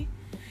free.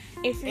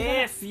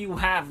 If you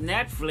have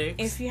Netflix.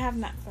 If you have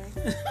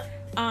Netflix.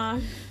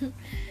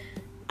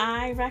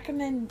 I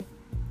recommend,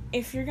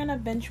 if you're gonna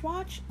binge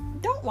watch,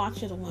 don't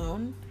watch it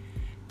alone.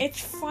 It's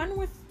fun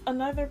with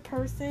another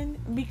person,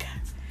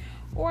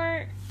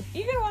 or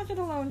you can watch it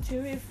alone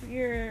too if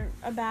you're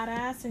a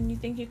badass and you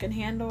think you can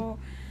handle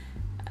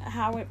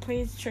how it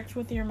plays tricks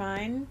with your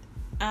mind.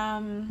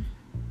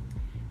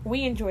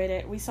 We enjoyed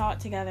it. We saw it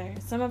together.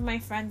 Some of my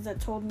friends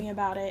that told me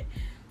about it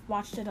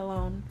watched it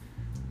alone,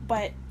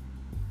 but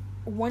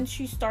once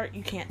you start,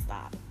 you can't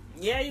stop.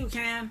 Yeah, you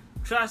can.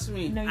 Trust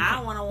me. No, I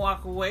don't want to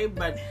walk away,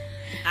 but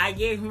I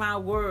gave my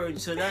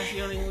word, so that's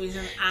the only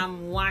reason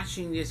I'm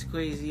watching this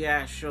crazy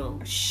ass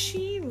show.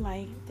 She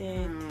liked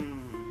it.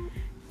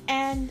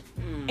 And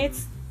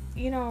it's,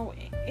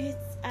 it's,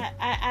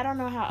 I don't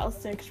know how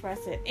else to express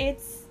it.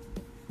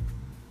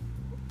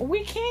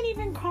 We can't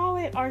even call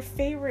it our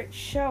favorite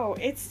show.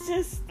 It's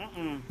just...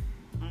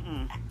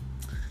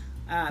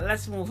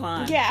 Let's move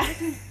on. Yeah.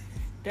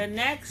 The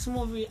next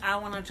movie I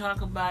want to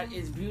talk about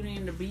is Beauty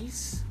and the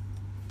Beast.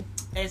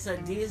 It's a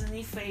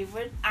Disney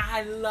favorite.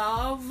 I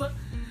love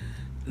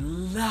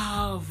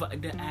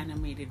the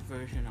animated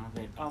version of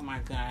it. Oh my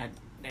God,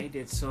 they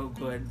did so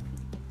good.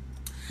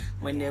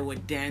 When they were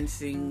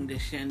dancing, the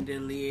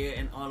chandelier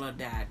and all of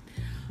that.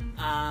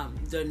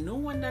 The new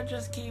one that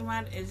just came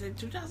out, is it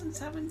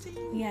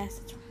 2017?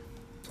 Yes.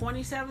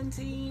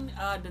 2017,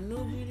 the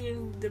new Beauty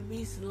and the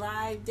Beast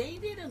live, they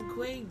did a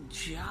great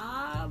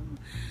job.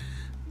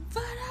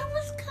 But I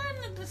was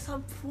kind of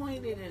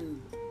disappointed in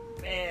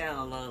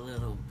Belle a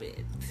little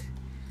bit.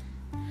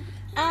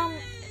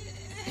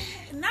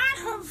 Not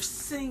her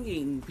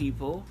singing,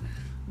 people,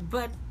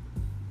 but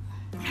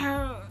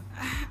her.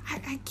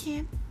 I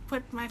can't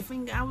put my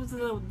finger. I was a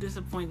little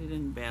disappointed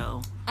in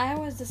Belle. I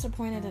was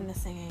disappointed in the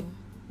singing.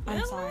 I'm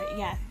Really? sorry.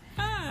 Yeah.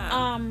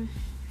 I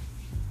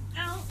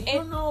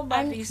don't know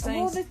about these things.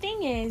 Well, the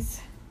thing is,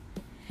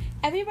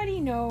 everybody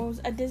knows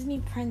a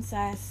Disney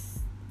princess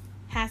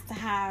has to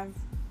have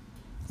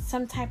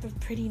some type of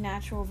pretty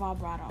natural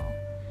vibrato.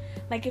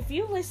 Like, if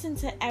you listen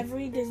to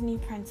every Disney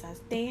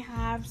princess, they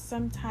have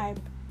some type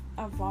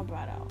of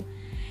vibrato.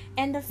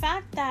 And the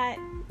fact that,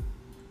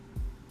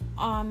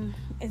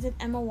 is it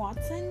Emma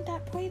Watson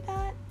that played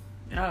that?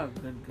 Oh,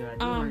 good God. You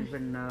don't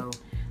even know.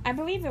 I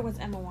believe it was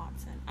Emma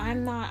Watson.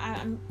 I'm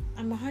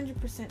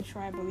 100%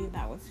 sure I believe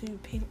that was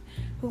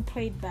who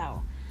played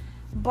Belle.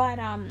 But,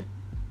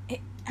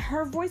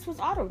 her voice was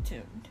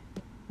auto-tuned.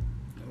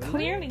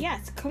 Really?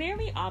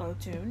 Clearly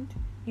auto-tuned.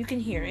 You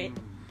can hear it.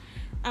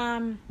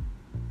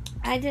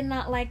 I did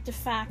not like the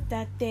fact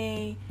that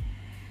they,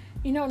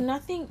 no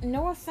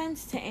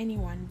offense to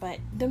anyone, but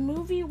the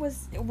movie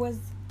was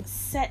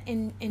set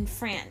in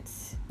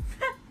France.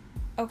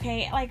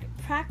 Okay, like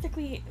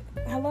practically,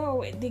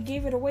 hello, they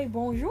gave it away,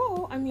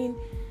 bonjour. I mean,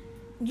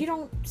 you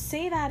don't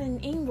say that in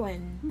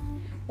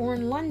England or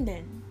in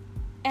London.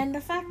 And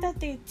the fact that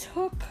they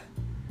took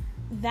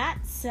that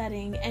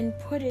setting and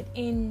put it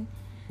in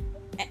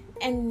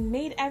and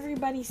made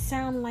everybody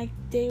sound like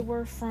they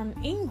were from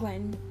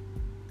England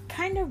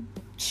kind of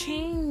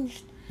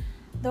changed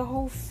the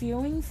whole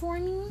feeling for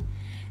me.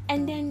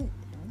 And then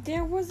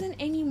there wasn't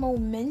any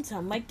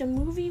momentum. Like, the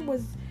movie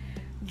was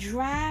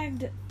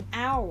dragged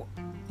out.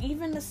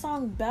 Even the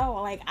song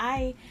Belle, like,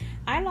 I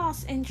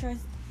lost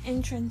interest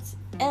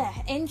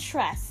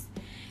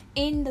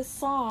in the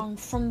song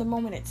from the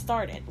moment it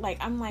started. Like,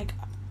 I'm like,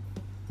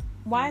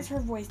 why is her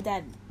voice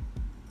dead?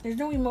 There's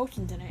no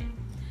emotions in it.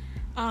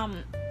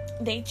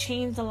 They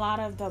changed a lot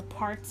of the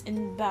parts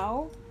in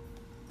Belle.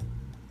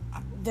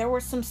 There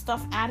was some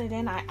stuff added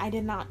in I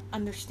did not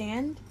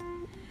understand.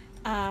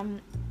 I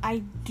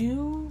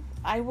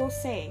will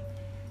say,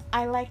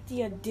 I like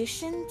the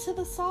addition to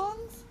the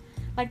songs.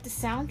 Like, the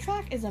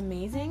soundtrack is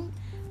amazing.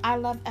 I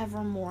love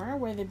Evermore,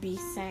 where the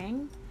Beast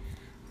sang.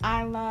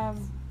 I love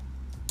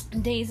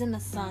Days in the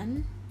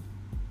Sun.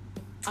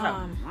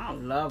 I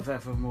love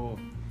Evermore.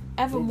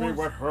 Evermore. Be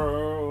with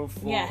her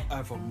Yeah.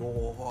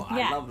 forevermore.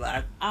 I love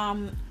that.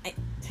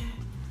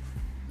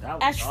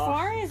 As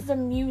far as the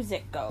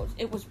music goes,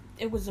 it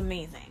was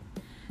amazing.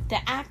 The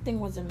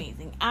acting was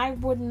amazing. I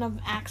wouldn't have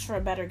asked for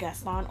a better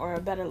Gaston or a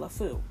better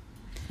LeFou.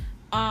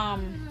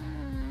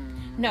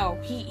 No,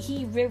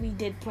 he really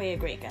did play a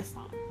great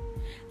Gaston.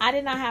 I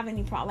did not have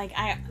any problem.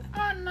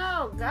 Oh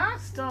no,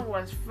 Gaston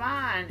was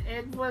fine.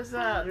 It was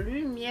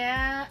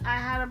Lumiere I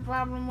had a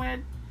problem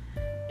with.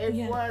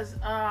 It was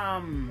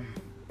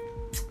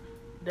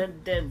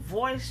the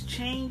voice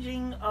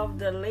changing of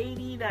the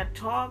lady that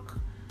talked,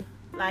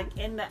 like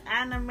in the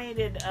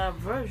animated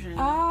version.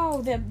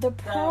 Oh, the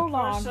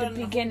prologue, the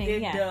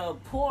beginning. The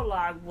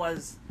prologue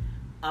was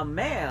a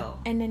male.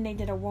 And then they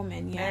did a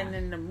woman, yeah. And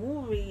in the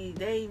movie,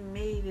 they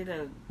made it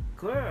a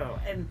girl.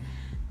 And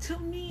to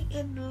me,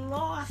 it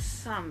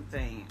lost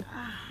something.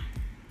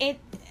 It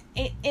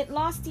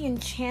lost the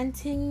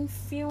enchanting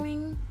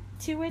feeling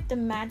to it, the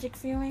magic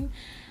feeling.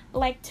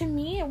 Like, to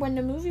me, when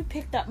the movie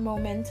picked up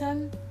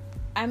momentum,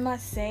 I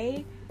must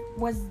say,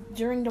 was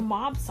during the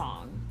Mob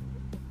song.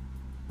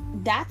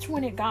 That's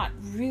when it got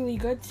really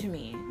good to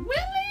me.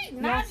 Really?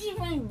 Not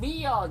even Be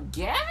Your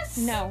Guest?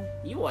 No.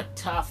 You a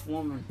tough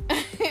woman.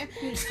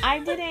 I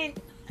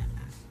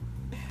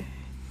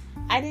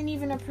didn't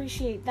even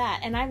appreciate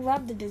that. And I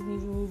love the Disney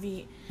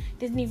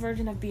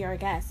version of Be Our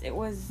Guest.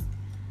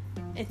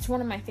 It's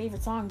one of my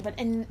favorite songs. But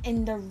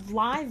in the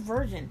live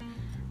version,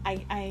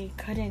 I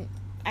couldn't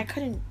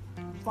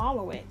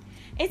follow it.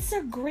 It's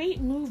a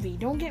great movie,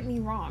 don't get me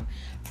wrong.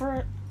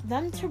 For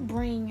them to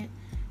bring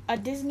a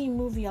Disney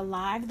movie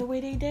alive the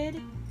way they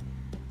did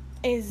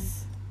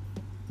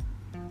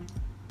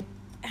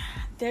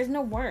there's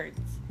no words.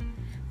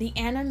 The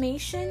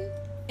animation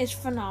is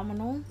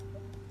phenomenal.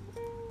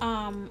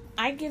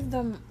 I give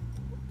them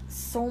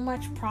so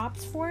much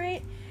props for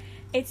it.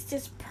 It's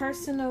just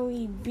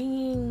personally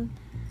being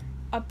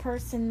a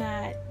person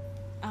that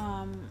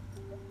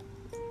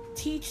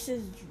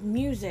teaches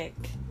music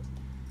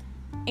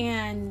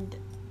and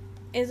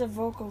is a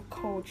vocal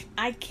coach.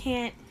 I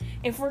can't,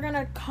 if we're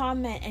gonna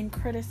comment and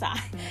criticize,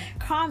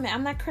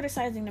 I'm not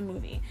criticizing the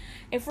movie.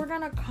 If we're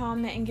gonna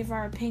comment and give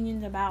our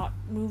opinions about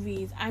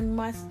movies, I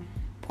must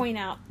point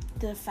out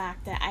the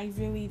fact that I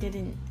really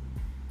didn't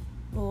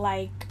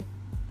like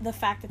the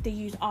fact that they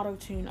used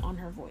auto-tune on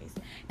her voice.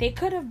 They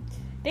could have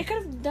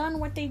done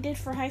what they did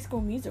for High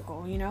School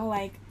Musical, you know,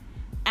 like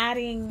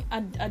adding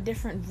a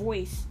different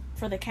voice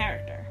for the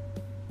character.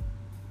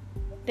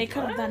 They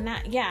could have done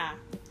that, yeah.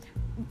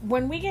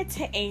 When we get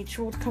to H,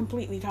 we'll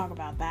completely talk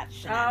about that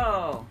shit.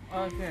 Oh,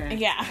 okay.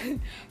 Yeah,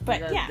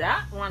 but yeah.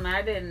 That one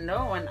I didn't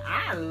know, and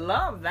I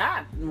love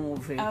that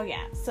movie. Oh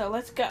yeah, so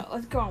let's go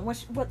on.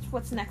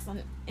 What's next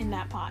in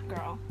that pot,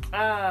 girl?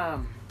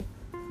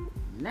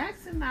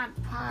 Next in that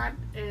pot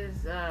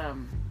is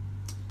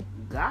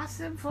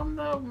gossip from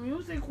the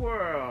music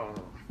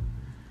world.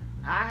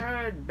 I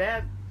heard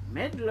Bette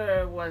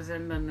Midler was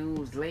in the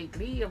news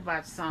lately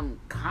about some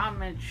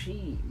comment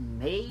she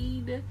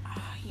made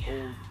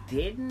or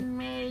didn't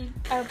make.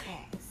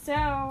 Okay,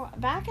 so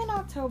back in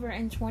October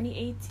in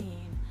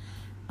 2018,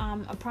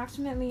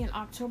 approximately on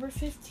October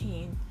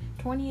 15,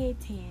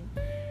 2018,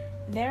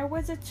 there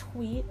was a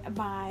tweet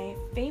by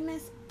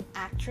famous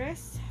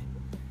actress,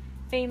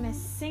 famous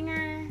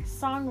singer,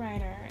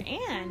 songwriter,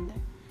 and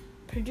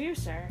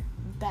producer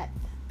Bette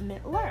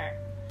Midler,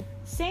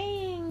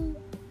 saying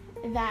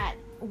that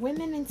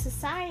women in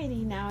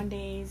society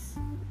nowadays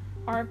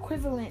are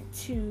equivalent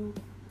to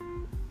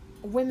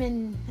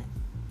women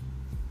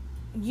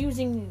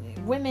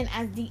using women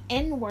as the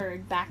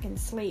N-word back in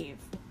slavery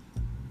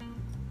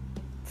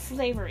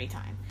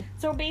time.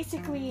 So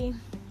basically,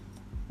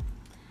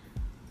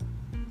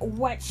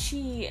 what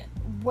she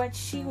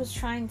was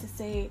trying to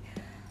say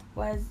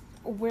was,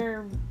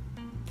 we're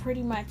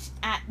pretty much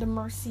at the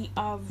mercy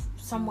of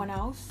someone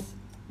else.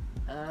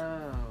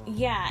 Oh.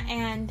 Yeah,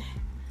 and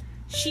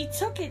she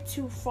took it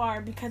too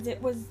far because it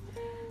was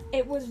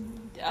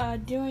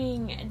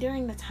during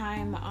the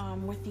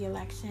time with the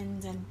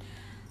elections and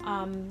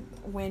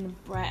when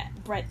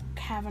Brett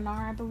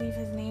Kavanaugh, I believe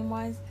his name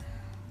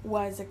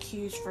was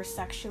accused for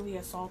sexually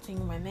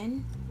assaulting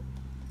women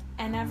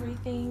and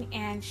everything,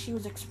 and she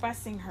was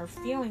expressing her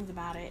feelings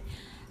about it.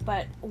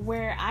 But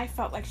where I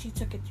felt like she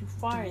took it too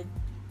far,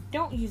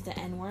 don't use the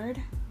N-word.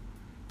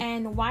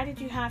 And why did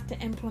you have to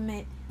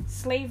implement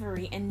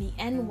slavery and the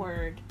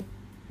N-word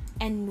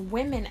and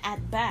women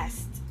at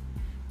best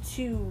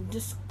to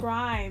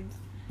describe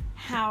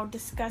how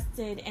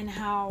disgusted and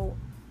how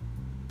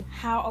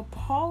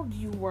appalled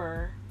you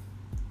were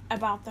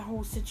about the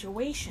whole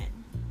situation?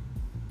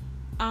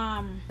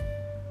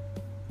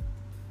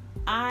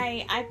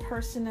 I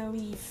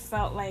personally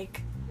felt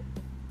like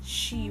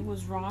she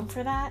was wrong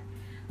for that.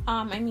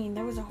 I mean,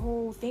 there was a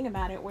whole thing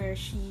about it where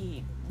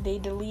they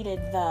deleted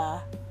the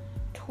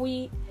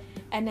tweet,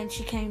 and then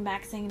she came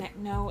back saying that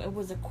no, it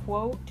was a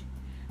quote.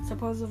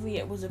 Supposedly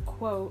it was a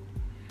quote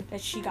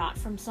that she got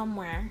from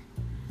somewhere.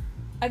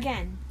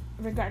 Again,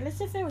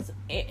 regardless if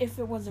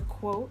it was a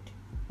quote,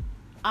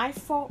 I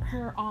fault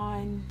her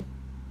on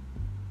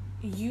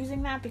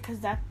using that, because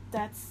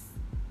that's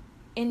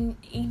in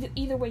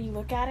either way you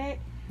look at it,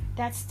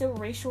 that's still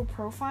racial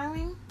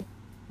profiling,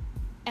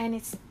 and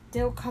it's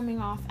still coming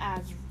off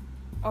as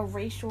a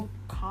racial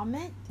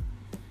comment.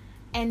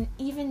 And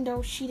even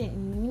though she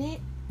didn't mean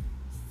it,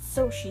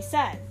 so she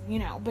says, you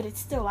know, but it's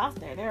still out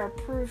there. There are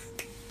proof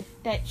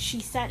that she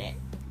said it,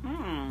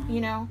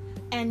 you know,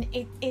 and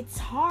it's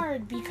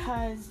hard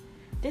because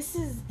this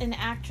is an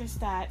actress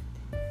that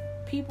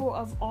people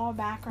of all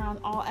background,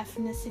 all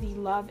ethnicity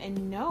love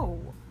and know.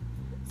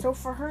 So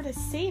for her to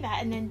say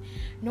that, and then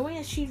knowing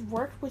that she's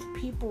worked with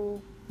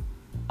people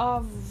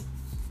of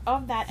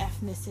that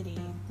ethnicity,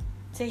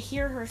 to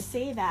hear her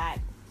say that,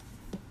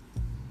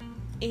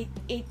 it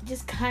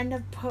just kind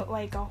of put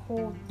like a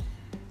whole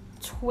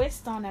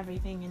twist on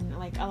everything, and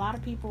like a lot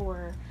of people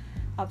were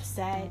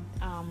upset.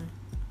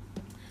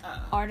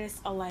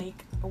 Artists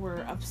alike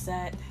were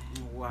upset.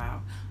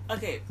 Wow.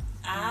 Okay,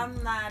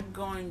 I'm not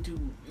going to.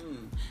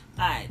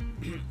 Alright,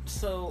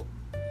 so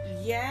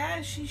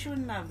yeah, she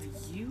shouldn't have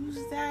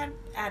used that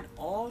at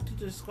all to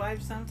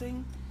describe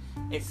something.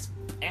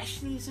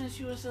 Especially since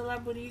you're a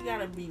celebrity, you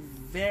gotta be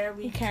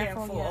very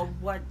careful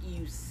of what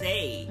you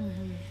say.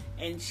 Mm-hmm.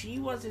 And she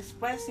was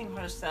expressing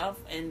herself,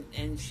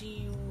 and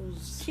she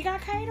used. She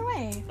got carried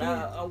away.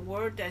 A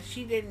word that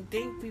she didn't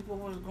think people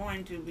was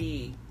going to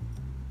be.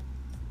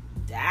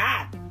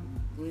 That,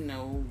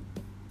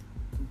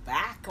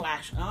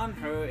 backlash on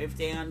her if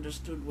they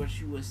understood what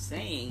she was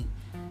saying.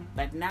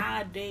 But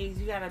nowadays,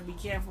 you gotta be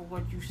careful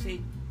what you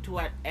say to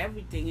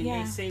everything. And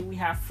they say we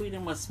have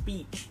freedom of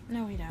speech.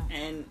 No, we don't.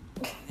 And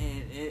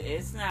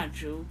it's not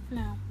true.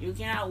 No. You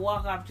cannot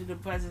walk up to the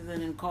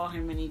president and call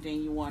him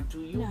anything you want to.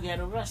 You get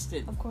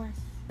arrested. Of course.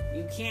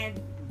 You can't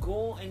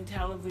go in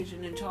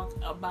television and talk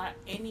about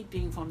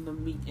anything from the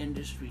meat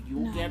industry.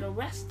 You'll get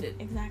arrested.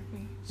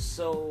 Exactly.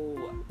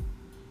 So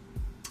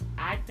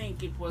I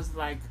think it was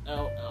like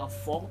a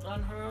fault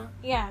on her.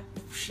 Yeah.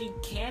 She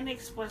can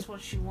express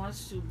what she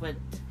wants to, but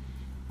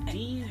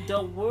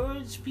the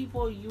words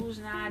people use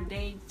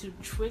nowadays to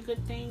trigger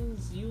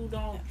things, you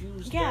don't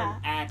use them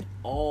at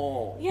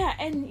all. Yeah,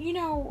 and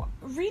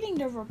reading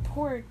the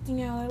report,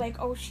 like,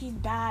 oh, she's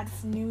bad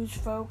for news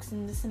folks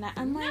and this and that.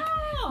 I'm like,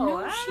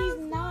 no, she's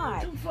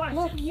not.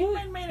 Look, you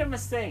made a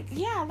mistake.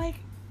 Yeah, like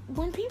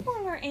when people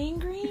are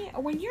angry,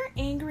 when you're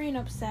angry and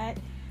upset,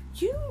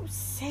 you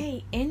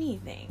say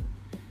anything.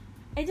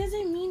 It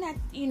doesn't mean that,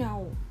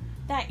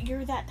 that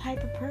you're that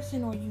type of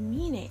person or you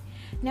mean it.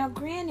 Now,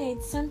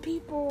 granted, some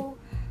people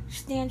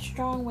stand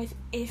strong with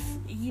if,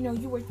 you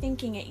were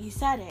thinking it, you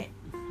said it.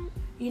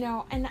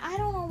 And I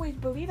don't always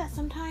believe that.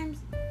 Sometimes,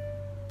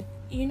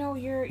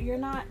 you're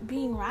not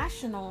being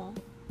rational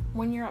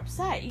when you're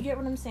upset. You get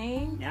what I'm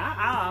saying? Yeah,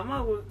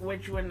 I'm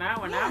with you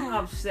now. When I'm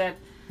upset,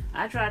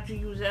 I try to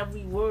use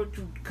every word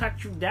to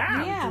cut you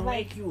down, to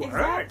make you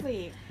hurt.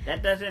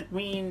 That doesn't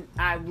mean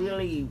I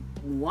really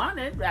want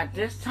it. At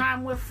this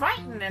time, we're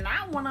fighting, and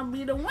I want to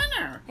be the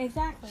winner.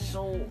 Exactly.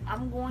 So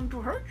I'm going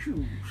to hurt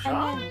you.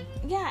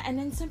 And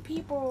then some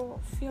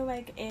people feel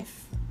like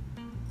if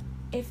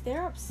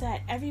they're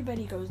upset,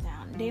 everybody goes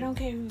down. They don't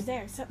care who's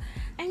there. So,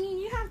 I mean,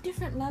 you have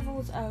different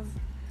levels of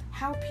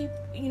how people,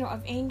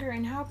 of anger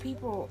and how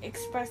people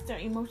express their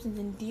emotions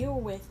and deal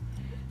with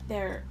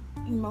their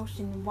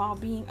emotion while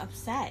being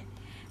upset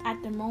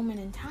at the moment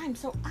in time.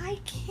 So I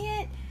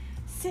can't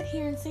sit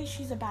here and say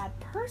she's a bad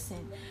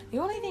person. The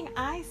only thing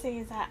I say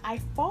is that I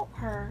fault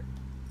her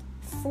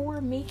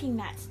for making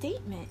that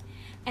statement.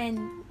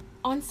 And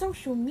on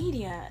social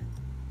media,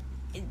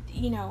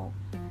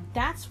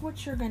 that's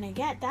what you're gonna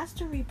get. That's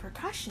the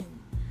repercussion.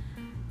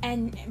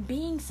 And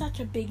being such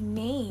a big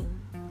name,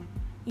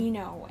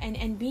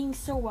 and being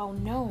so well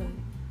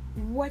known,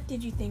 what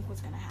did you think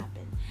was gonna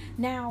happen?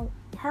 Now,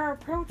 her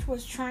approach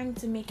was trying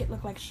to make it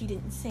look like she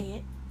didn't say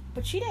it,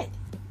 but she did.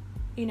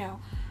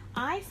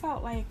 I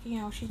felt like,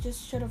 she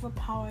just should have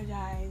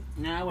apologized.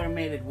 No, I would have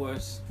made it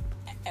worse.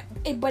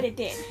 But it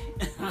did.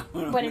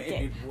 But it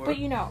did. But,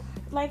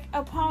 like,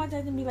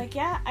 apologize and be like,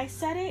 yeah, I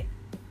said it.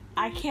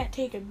 I can't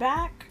take it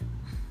back.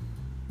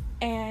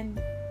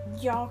 And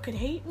y'all could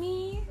hate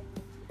me.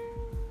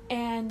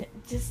 And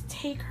just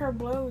take her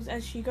blows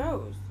as she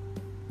goes.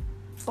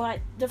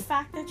 But the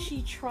fact that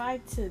she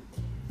tried to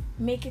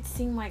make it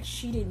seem like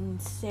she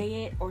didn't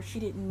say it or she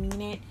didn't mean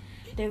it,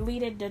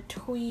 deleted the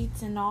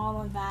tweets and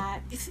all of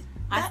that,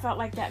 I felt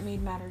like that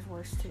made matters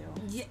worse too.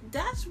 Yeah,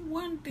 that's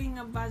one thing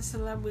about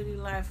celebrity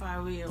life I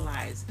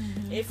realized.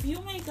 Mm-hmm. If you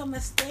make a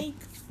mistake,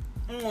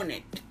 own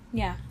it.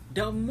 Yeah.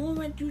 The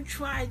moment you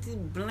try to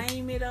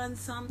blame it on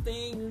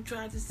something, you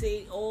try to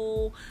say,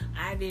 oh,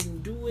 I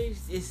didn't do it,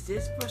 it's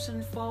this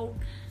person's fault,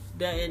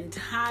 the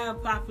entire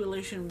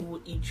population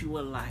will eat you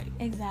alive.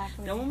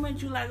 Exactly. The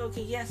moment you're like,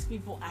 okay, yes,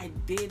 people, I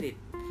did it.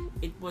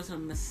 It was a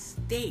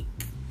mistake.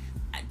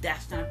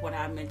 That's not what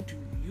I meant to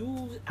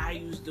use. I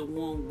used the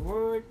wrong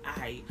word.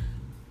 I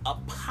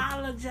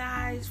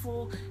apologize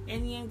for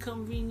any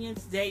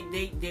inconvenience. They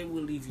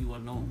will leave you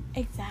alone.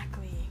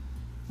 Exactly.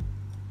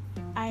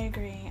 I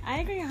agree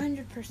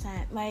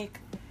 100%. Like,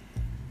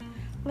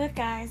 look,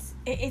 guys,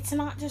 it's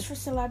not just for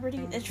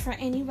celebrities. It's for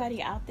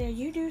anybody out there.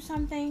 You do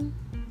something,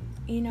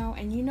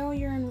 and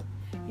you're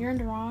in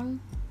the wrong,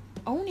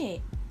 own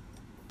it.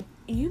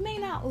 You may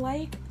not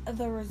like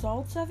the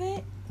results of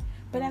it,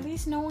 but at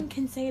least no one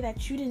can say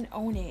that you didn't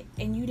own it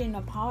and you didn't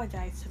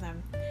apologize to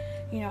them.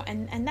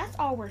 And that's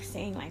all we're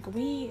saying. Like,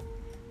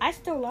 I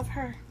still love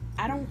her.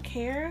 I don't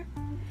care.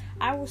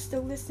 I will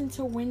still listen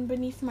to Wind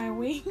Beneath My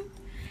Wings.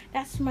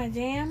 That's my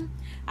jam.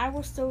 I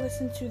will still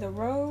listen to The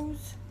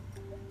Rose.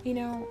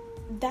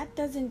 That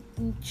doesn't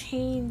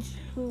change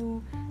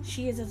who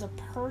she is as a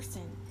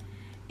person.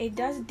 It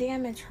does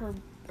damage her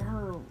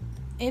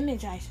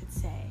image, I should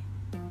say.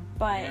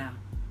 But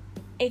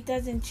it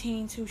doesn't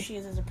change who she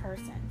is as a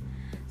person.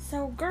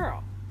 So,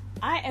 girl,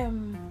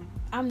 I'm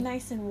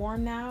nice and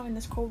warm now in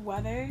this cold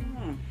weather.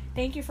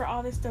 Thank you for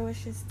all this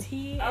delicious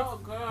tea. Oh,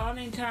 girl,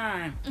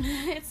 anytime.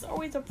 It's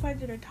always a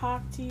pleasure to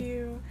talk to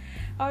you.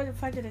 Always a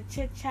pleasure to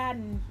chit chat,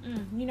 and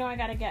you know I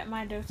gotta get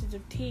my dosage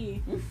of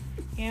tea.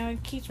 You know,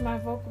 it keeps my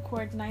vocal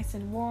cords nice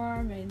and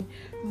warm and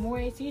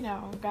moist. You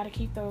know, gotta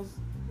keep those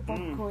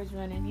vocal cords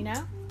running. You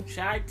know.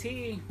 Chai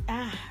tea.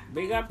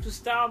 Big up to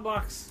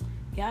Starbucks.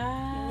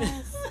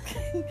 Yes.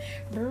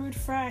 Brewed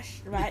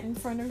fresh right in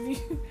front of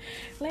you.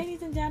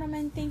 Ladies and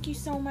gentlemen, thank you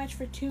so much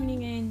for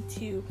tuning in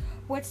to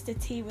What's the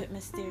Tea with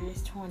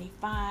Mysterious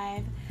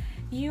 25.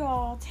 You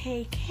all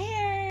take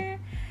care.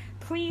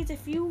 Please,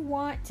 if you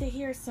want to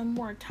hear some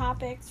more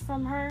topics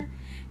from her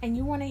and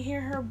you want to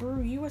hear her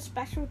brew you a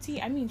specialty,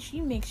 I mean,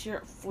 she makes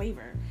your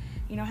flavor.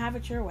 You know, have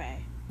it your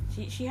way.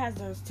 She has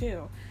those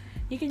too.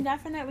 You can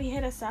definitely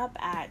hit us up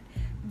at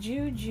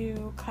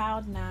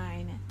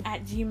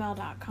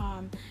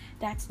jujucloud9@gmail.com.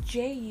 That's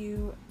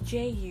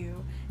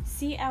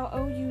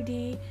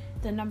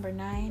JUJUCLOUD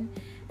 9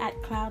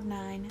 at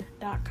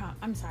cloud9.com.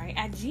 I'm sorry,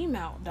 at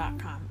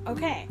gmail.com.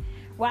 Okay.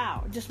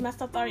 Wow, just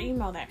messed up our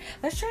email there.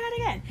 Let's try that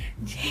again.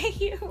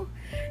 JUCLOUD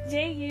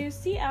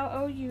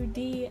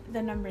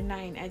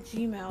 9 at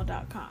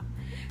gmail.com.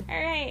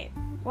 Alright.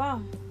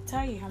 Well, I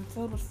tell you, I'm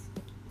filled with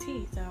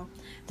tea, so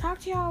talk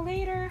to y'all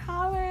later.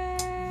 Holler.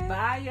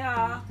 Bye,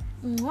 y'all.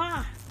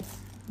 Mwah.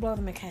 Blow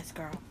the kiss,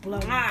 girl. Blow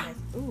the kiss.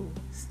 Ooh.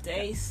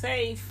 Stay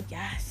safe.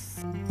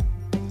 Yes.